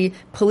that the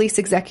Police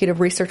Executive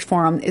Research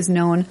Forum is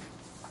known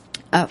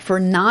for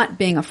not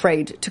being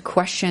afraid to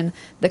question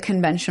the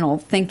conventional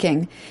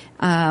thinking,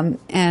 and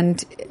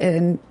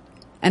in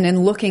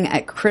looking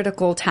at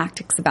critical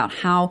tactics about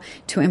how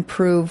to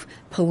improve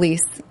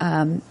police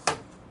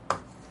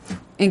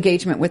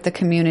engagement with the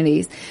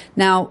communities.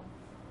 Now,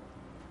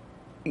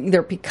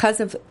 either because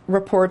of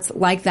reports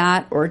like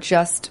that or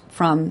just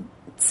from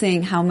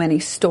seeing how many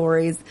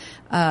stories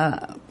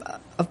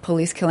of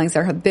police killings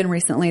there have been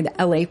recently, the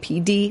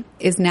LAPD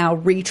is now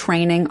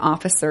retraining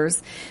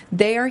officers.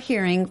 They are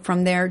hearing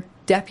from their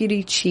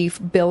Deputy Chief,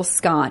 Bill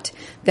Scott,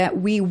 that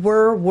we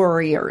were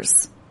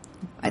warriors.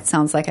 It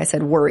sounds like I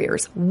said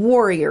worriers.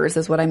 Warriors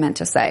is what I meant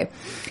to say.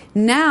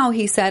 Now,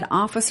 he said,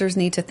 officers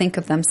need to think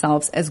of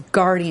themselves as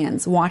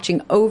guardians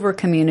watching over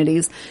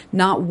communities,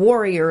 not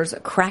warriors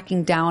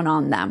cracking down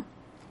on them.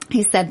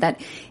 He said that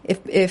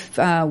if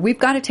we've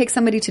got to take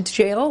somebody to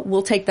jail,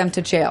 we'll take them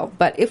to jail.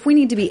 But if we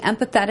need to be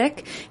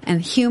empathetic and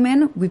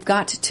human, we've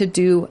got to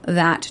do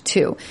that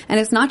too. And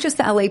it's not just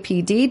the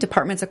LAPD.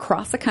 Departments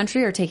across the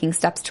country are taking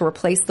steps to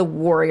replace the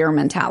warrior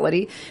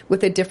mentality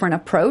with a different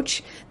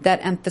approach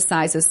that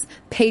emphasizes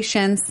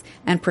patience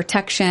and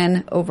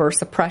protection over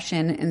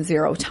suppression and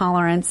zero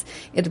tolerance.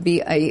 It'll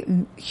be a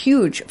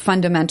huge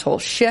fundamental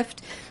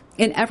shift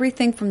in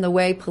everything from the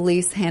way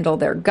police handle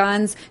their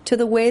guns to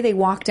the way they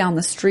walk down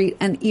the street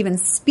and even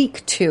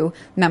speak to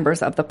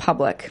members of the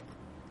public.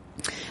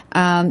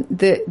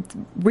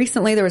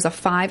 Recently there was a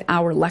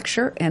 5-hour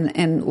lecture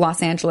in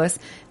Los Angeles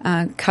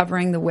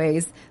covering the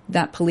ways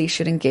that police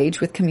should engage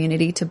with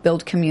community to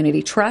build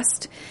community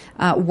trust,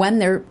 when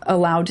they're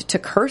allowed to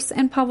curse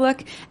in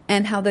public,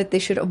 and how that they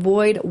should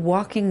avoid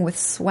walking with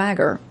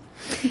swagger.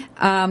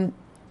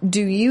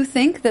 Do you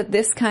think that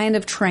this kind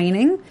of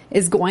training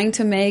is going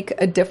to make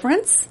a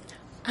difference?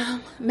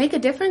 Make a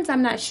difference?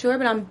 I'm not sure,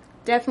 but I'm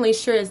definitely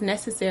sure it's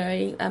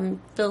necessary. I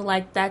feel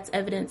like that's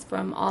evidence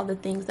from all the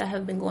things that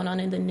have been going on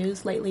in the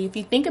news lately. If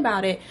you think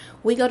about it,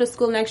 we go to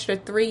school an extra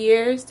 3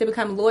 years to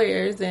become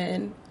lawyers,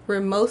 and we're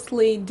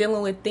mostly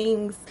dealing with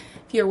things.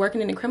 If you're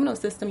working in the criminal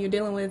system, you're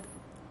dealing with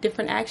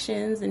different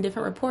actions and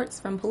different reports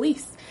from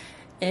police.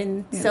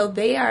 And so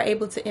they are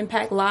able to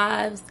impact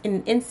lives in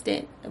an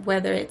instant,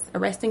 whether it's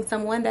arresting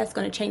someone that's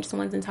going to change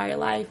someone's entire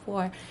life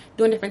or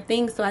doing different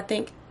things. So I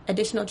think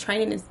additional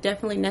training is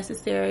definitely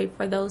necessary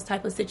for those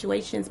type of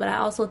situations. But I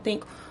also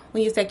think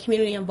when you say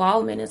community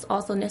involvement, it's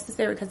also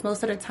necessary because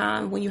most of the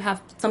time when you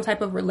have some type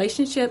of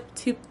relationship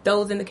to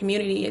those in the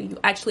community and you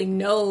actually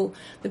know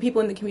the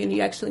people in the community,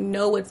 you actually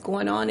know what's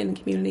going on in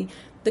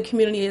the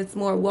community is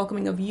more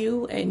welcoming of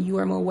you, and you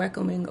are more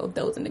welcoming of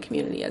those in the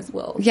community as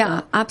well. Yeah,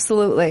 so.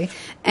 Absolutely.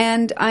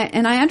 And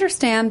I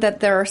understand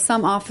that there are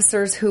some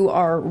officers who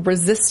are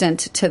resistant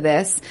to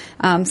this.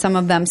 Some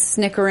of them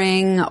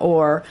snickering,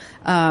 or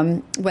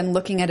when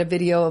looking at a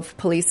video of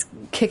police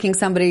kicking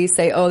somebody,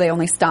 say, oh, they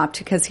only stopped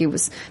because he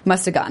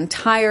must have gotten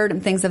tired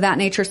and things of that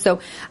nature. So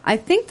I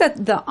think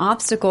that the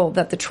obstacle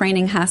that the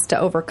training has to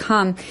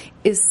overcome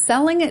is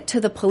selling it to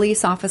the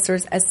police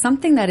officers as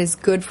something that is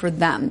good for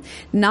them,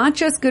 not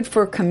just good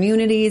for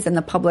communities and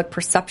the public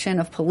perception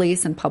of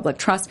police and public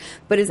trust,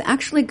 but is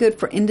actually good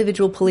for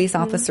individual police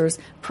officers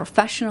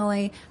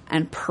professionally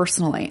and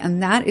personally.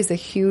 And that is a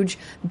huge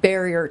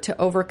barrier to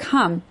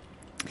overcome.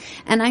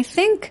 And I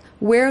think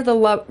where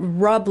the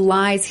rub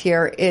lies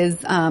here is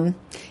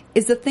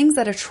the things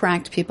that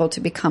attract people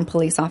to become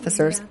police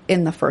officers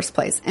in the first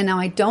place. And now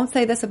I don't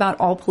say this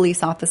about all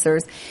police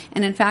officers.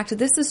 And in fact,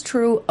 this is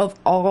true of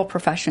all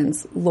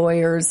professions,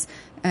 lawyers,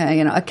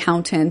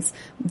 accountants,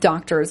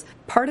 doctors.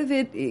 Part of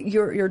it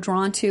you're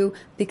drawn to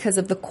because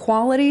of the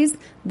qualities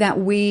that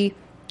we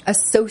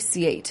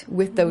associate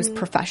with those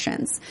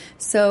professions.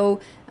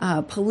 So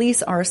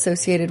police are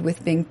associated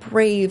with being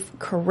brave,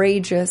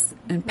 courageous,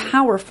 and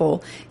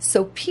powerful.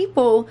 So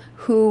people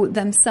who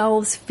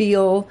themselves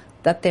feel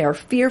that they are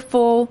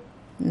fearful,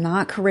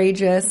 not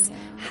courageous,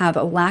 have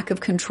a lack of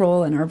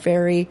control, and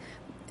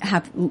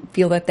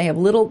feel that they have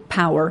little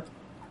power,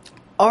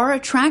 are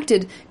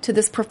attracted to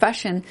this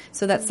profession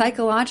so that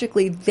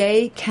psychologically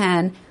they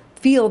can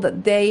feel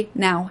that they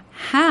now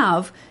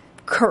have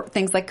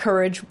things like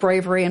courage,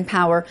 bravery, and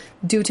power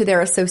due to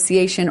their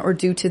association or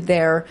due to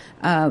their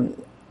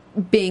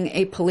being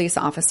a police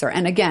officer.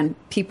 And again,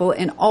 people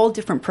in all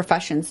different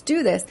professions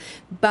do this,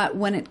 but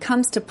when it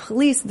comes to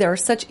police, there are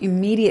such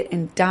immediate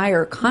and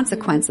dire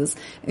consequences,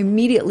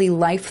 immediately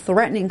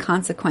life-threatening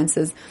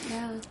consequences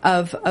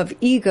of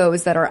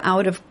egos that are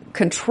out of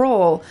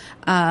control,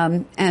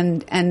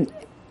 and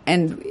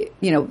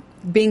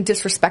being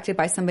disrespected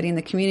by somebody in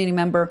the community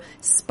member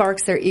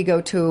sparks their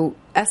ego to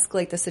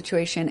escalate the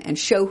situation and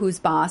show who's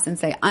boss and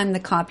say, I'm the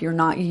cop, you're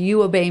not,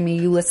 you obey me,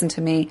 you listen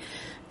to me.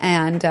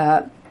 And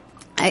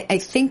I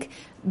think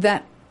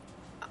that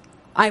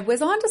I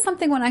was onto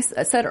something when I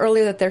said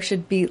earlier that there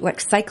should be like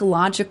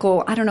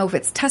psychological, I don't know if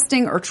it's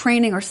testing or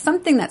training or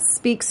something that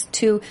speaks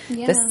to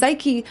the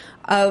psyche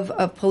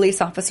of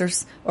police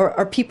officers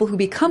or people who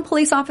become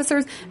police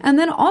officers. And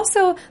then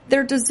also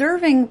they're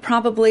deserving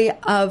probably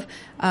of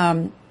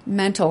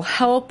mental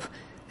help,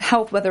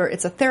 whether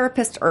it's a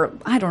therapist or,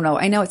 I don't know,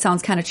 I know it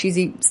sounds kind of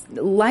cheesy,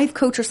 life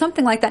coach or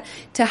something like that,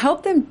 to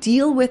help them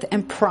deal with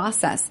and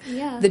process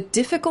the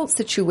difficult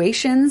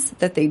situations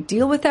that they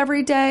deal with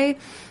every day.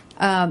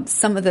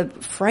 Some of the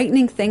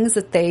frightening things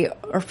that they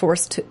are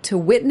forced to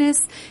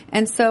witness.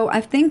 And so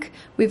I think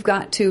we've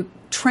got to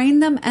train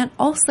them and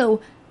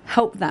also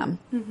help them.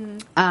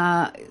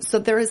 So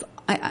there is,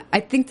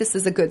 I think this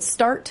is a good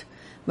start,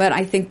 but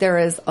I think there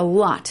is a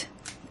lot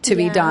to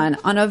be done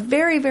on a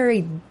very,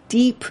 very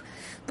deep,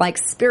 like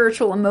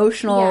spiritual,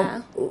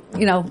 emotional,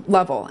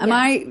 level. Am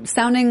I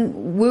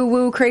sounding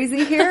woo-woo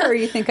crazy here, or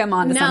you think I'm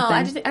on to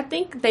something? No, I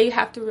think they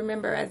have to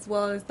remember as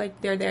well as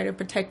like they're there to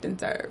protect and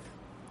serve.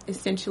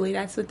 Essentially,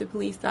 that's what the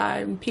police are,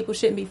 and people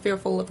shouldn't be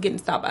fearful of getting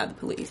stopped by the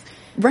police.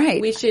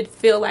 Right. We should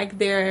feel like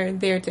they're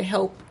there to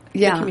help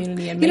the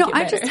community and make it better.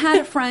 I just had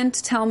a friend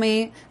tell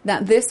me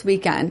that this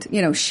weekend,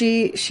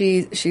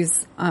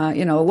 she's a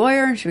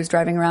lawyer, and she was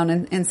driving around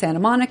in Santa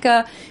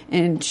Monica,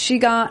 and she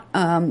got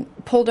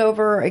pulled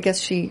over. I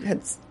guess she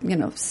had,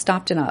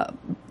 stopped in a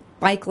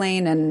bike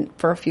lane and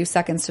for a few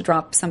seconds to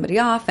drop somebody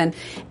off,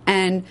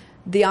 and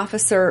the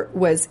officer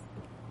was,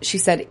 she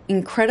said,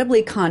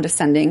 incredibly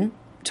condescending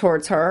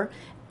towards her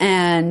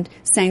and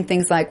saying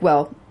things like,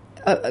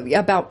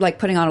 about like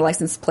putting on a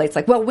license plates,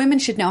 like, well, women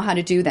should know how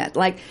to do that.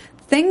 Like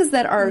things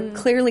that are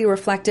clearly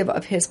reflective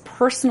of his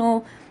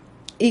personal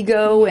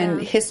ego and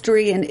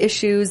history and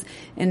issues,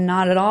 and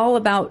not at all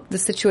about the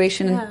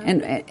situation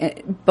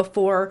and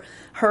before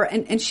her.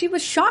 And she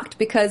was shocked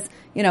because,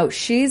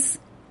 she's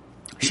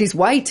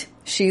white.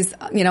 She's,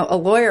 a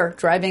lawyer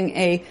driving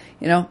a,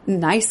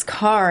 nice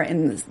car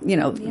in,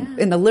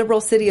 in the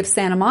liberal city of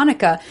Santa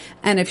Monica.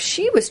 And if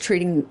she was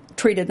treated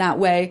that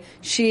way,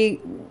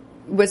 she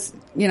was,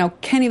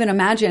 can't even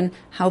imagine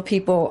how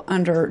people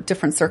under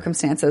different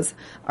circumstances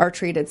are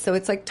treated. So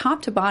it's like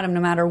top to bottom, no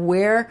matter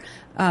where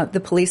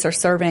the police are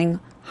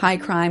serving high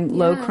crime,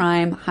 low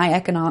crime, high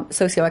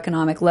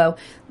socioeconomic low,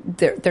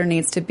 there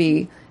needs to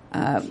be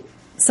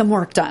some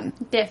work done.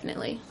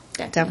 Definitely.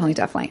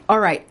 All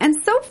right. And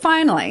so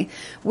finally,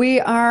 we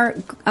are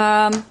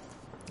going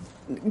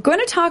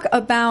to talk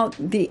about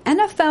the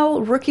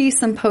NFL Rookie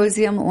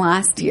Symposium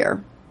last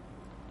year,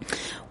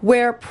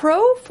 where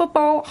Pro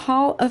Football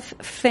Hall of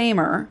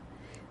Famer,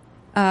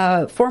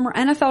 former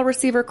NFL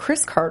receiver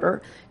Cris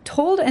Carter,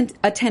 told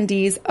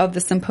attendees of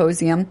the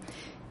symposium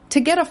to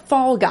get a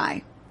fall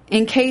guy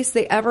in case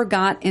they ever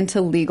got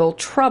into legal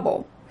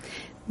trouble.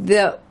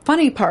 The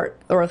funny part,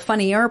 or the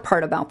funnier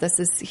part about this,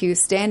 is he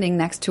was standing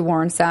next to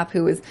Warren Sapp,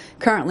 who is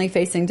currently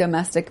facing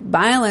domestic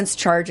violence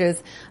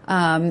charges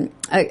from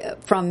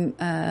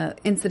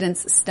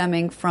incidents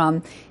stemming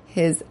from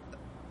his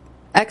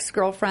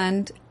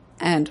ex-girlfriend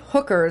and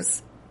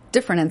hookers,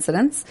 different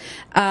incidents.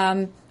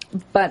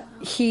 But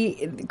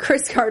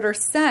Cris Carter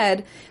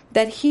said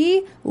that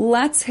he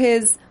lets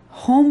his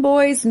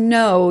homeboys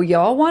know,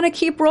 y'all want to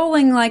keep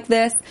rolling like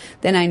this,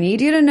 then I need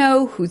you to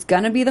know who's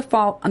going to be the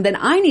fall, and then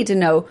I need to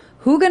know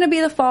who's going to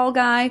be the fall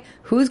guy,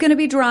 who's going to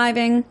be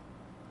driving.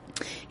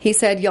 He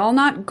said, y'all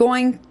not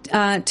going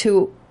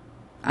to,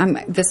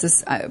 this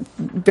is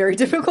very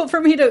difficult for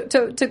me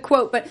to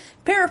quote, but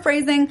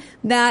paraphrasing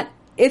that,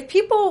 if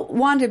people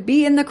want to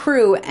be in the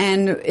crew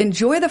and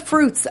enjoy the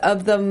fruits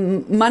of the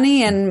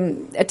money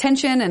and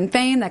attention and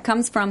fame that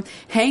comes from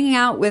hanging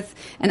out with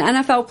an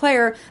NFL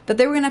player, that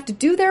they were going to have to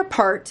do their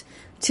part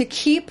to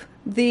keep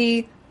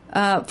the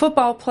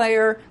football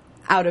player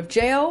out of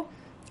jail,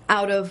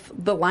 out of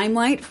the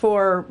limelight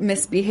for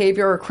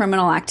misbehavior or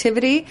criminal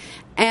activity.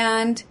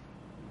 And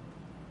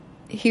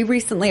he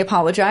recently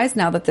apologized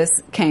now that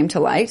this came to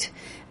light.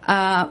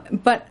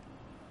 But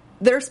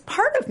there's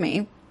part of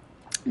me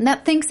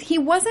that thinks he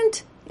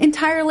wasn't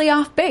entirely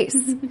off base.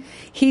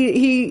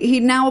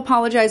 He now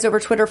apologized over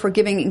Twitter for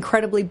giving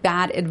incredibly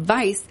bad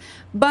advice,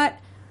 but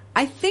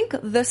I think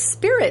the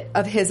spirit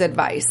of his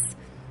advice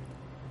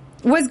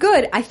was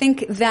good. I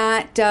think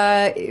that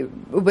it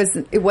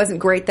wasn't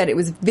great that it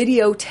was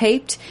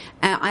videotaped.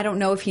 I don't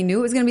know if he knew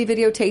it was going to be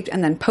videotaped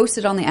and then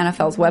posted on the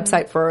NFL's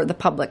website for the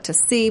public to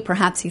see.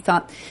 Perhaps he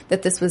thought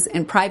that this was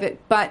in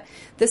private, but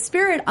the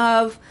spirit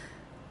of,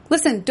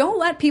 listen, don't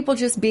let people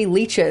just be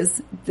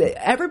leeches.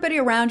 Everybody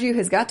around you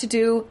has got to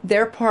do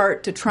their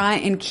part to try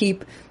and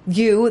keep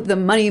you, the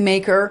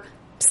moneymaker,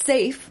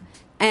 safe.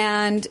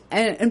 And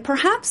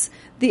perhaps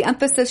the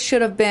emphasis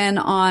should have been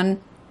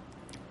on,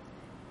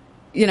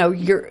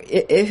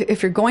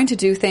 if you're going to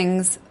do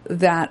things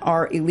that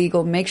are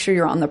illegal, make sure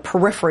you're on the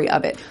periphery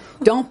of it.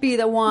 Don't be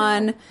the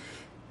one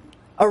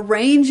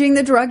arranging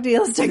the drug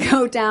deals to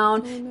go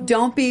down.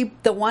 Don't be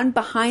the one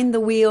behind the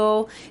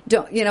wheel.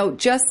 Don't,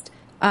 just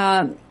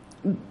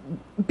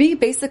be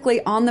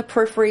basically on the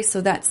periphery so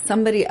that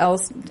somebody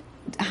else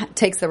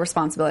takes the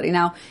responsibility.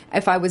 Now,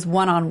 if I was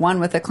one-on-one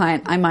with a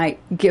client, I might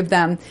give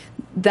them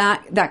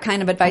that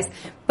kind of advice,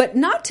 but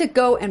not to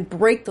go and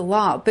break the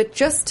law, but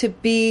just to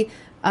be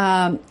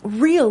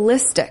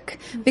realistic.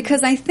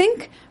 Because I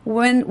think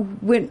when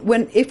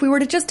if we were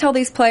to just tell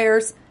these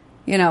players,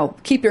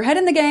 keep your head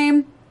in the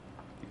game,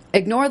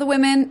 ignore the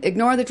women,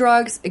 ignore the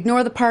drugs,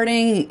 ignore the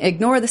partying,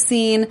 ignore the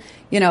scene,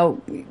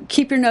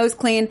 keep your nose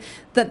clean,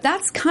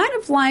 that's kind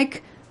of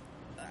like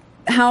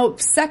how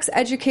sex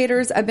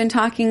educators have been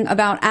talking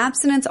about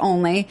abstinence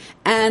only,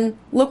 and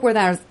look where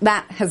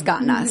that has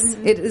gotten us.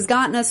 It has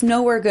gotten us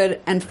nowhere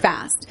good and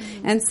fast.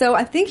 And so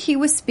I think he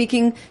was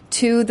speaking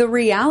to the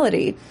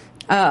reality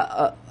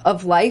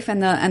of life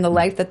and the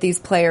life that these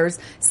players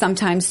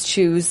sometimes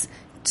choose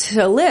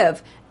to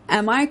live.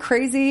 Am I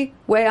crazy,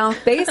 way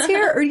off base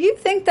here, or do you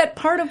think that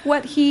part of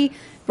what he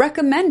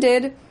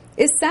recommended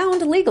is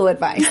sound legal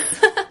advice?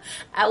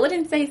 I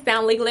wouldn't say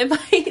sound legal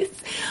advice,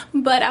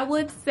 but I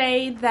would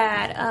say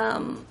that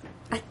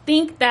I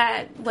think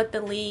that what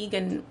the league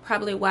and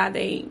probably why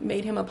they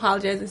made him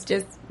apologize is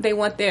just they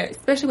want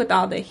especially with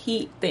all the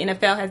heat the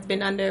NFL has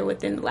been under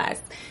within the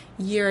last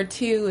year or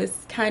two, is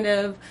kind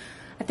of,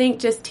 I think,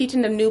 just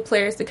teaching the new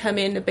players to come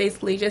in to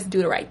basically just do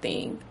the right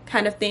thing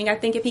kind of thing. I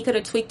think if he could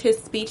have tweaked his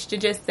speech to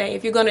just say,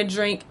 if you're going to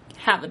drink,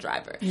 have a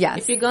driver. Yes.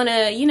 If you're going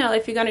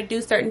to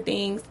do certain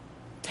things,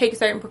 take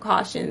certain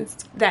precautions,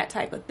 that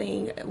type of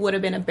thing would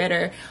have been a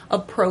better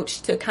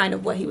approach to kind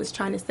of what he was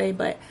trying to say.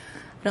 But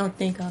I don't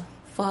think a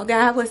fall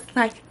guy was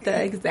like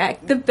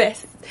the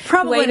best.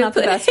 Probably way to not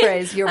the put best it.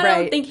 phrase. You're right.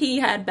 I don't think he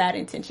had bad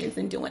intentions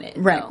in doing it.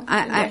 Right. No,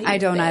 I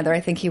don't either. I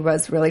think he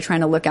was really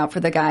trying to look out for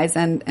the guys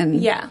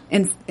and yeah.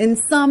 in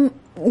some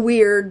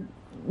weird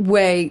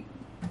way,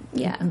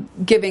 yeah,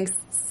 giving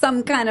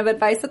some kind of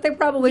advice that they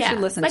probably should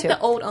listen like to. the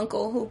old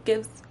uncle who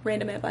gives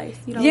random advice.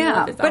 You don't know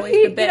Yeah, if it's but always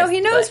he, the best, he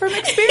knows from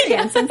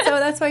experience, and so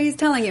that's why he's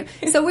telling you.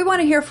 So we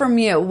want to hear from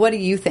you. What do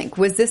you think?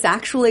 Was this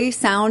actually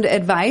sound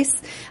advice?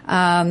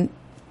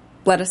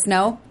 Let us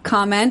know.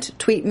 Comment,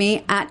 tweet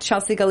me at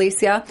Chelsea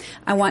Galicia.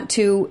 I want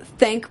to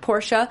thank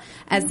Portia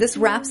as this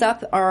wraps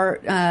up our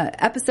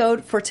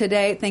episode for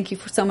today. Thank you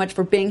so much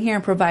for being here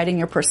and providing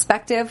your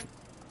perspective.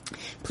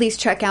 Please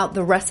check out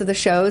the rest of the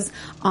shows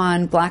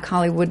on Black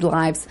Hollywood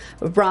Live's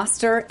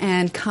roster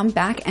and come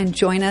back and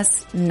join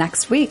us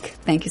next week.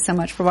 Thank you so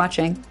much for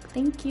watching.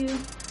 Thank you.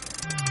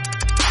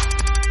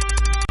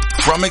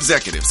 From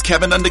executives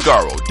Kevin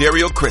Undergaro,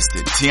 Dario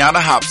Kristen,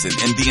 Tiana Hobson,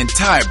 and the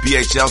entire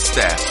BHL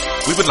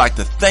staff, we would like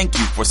to thank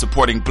you for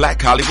supporting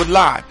Black Hollywood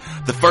Live,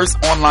 the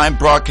first online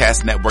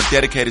broadcast network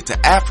dedicated to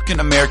African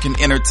American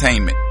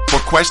entertainment. For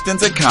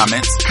questions and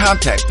comments,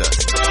 contact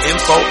us.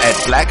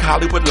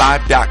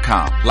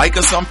 info@blackhollywoodlive.com. Like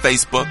us on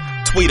Facebook,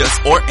 tweet us,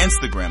 or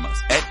Instagram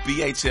us at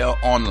BHL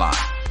Online.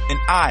 And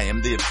I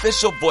am the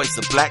official voice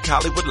of Black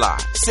Hollywood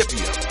Live,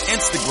 Scipio.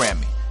 Instagram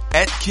me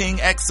at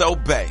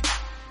KingXOBay.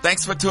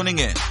 Thanks for tuning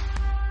in.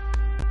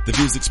 The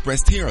views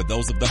expressed here are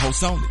those of the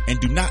host only and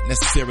do not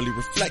necessarily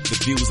reflect the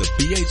views of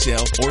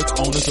BHL or its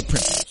owners or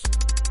principals.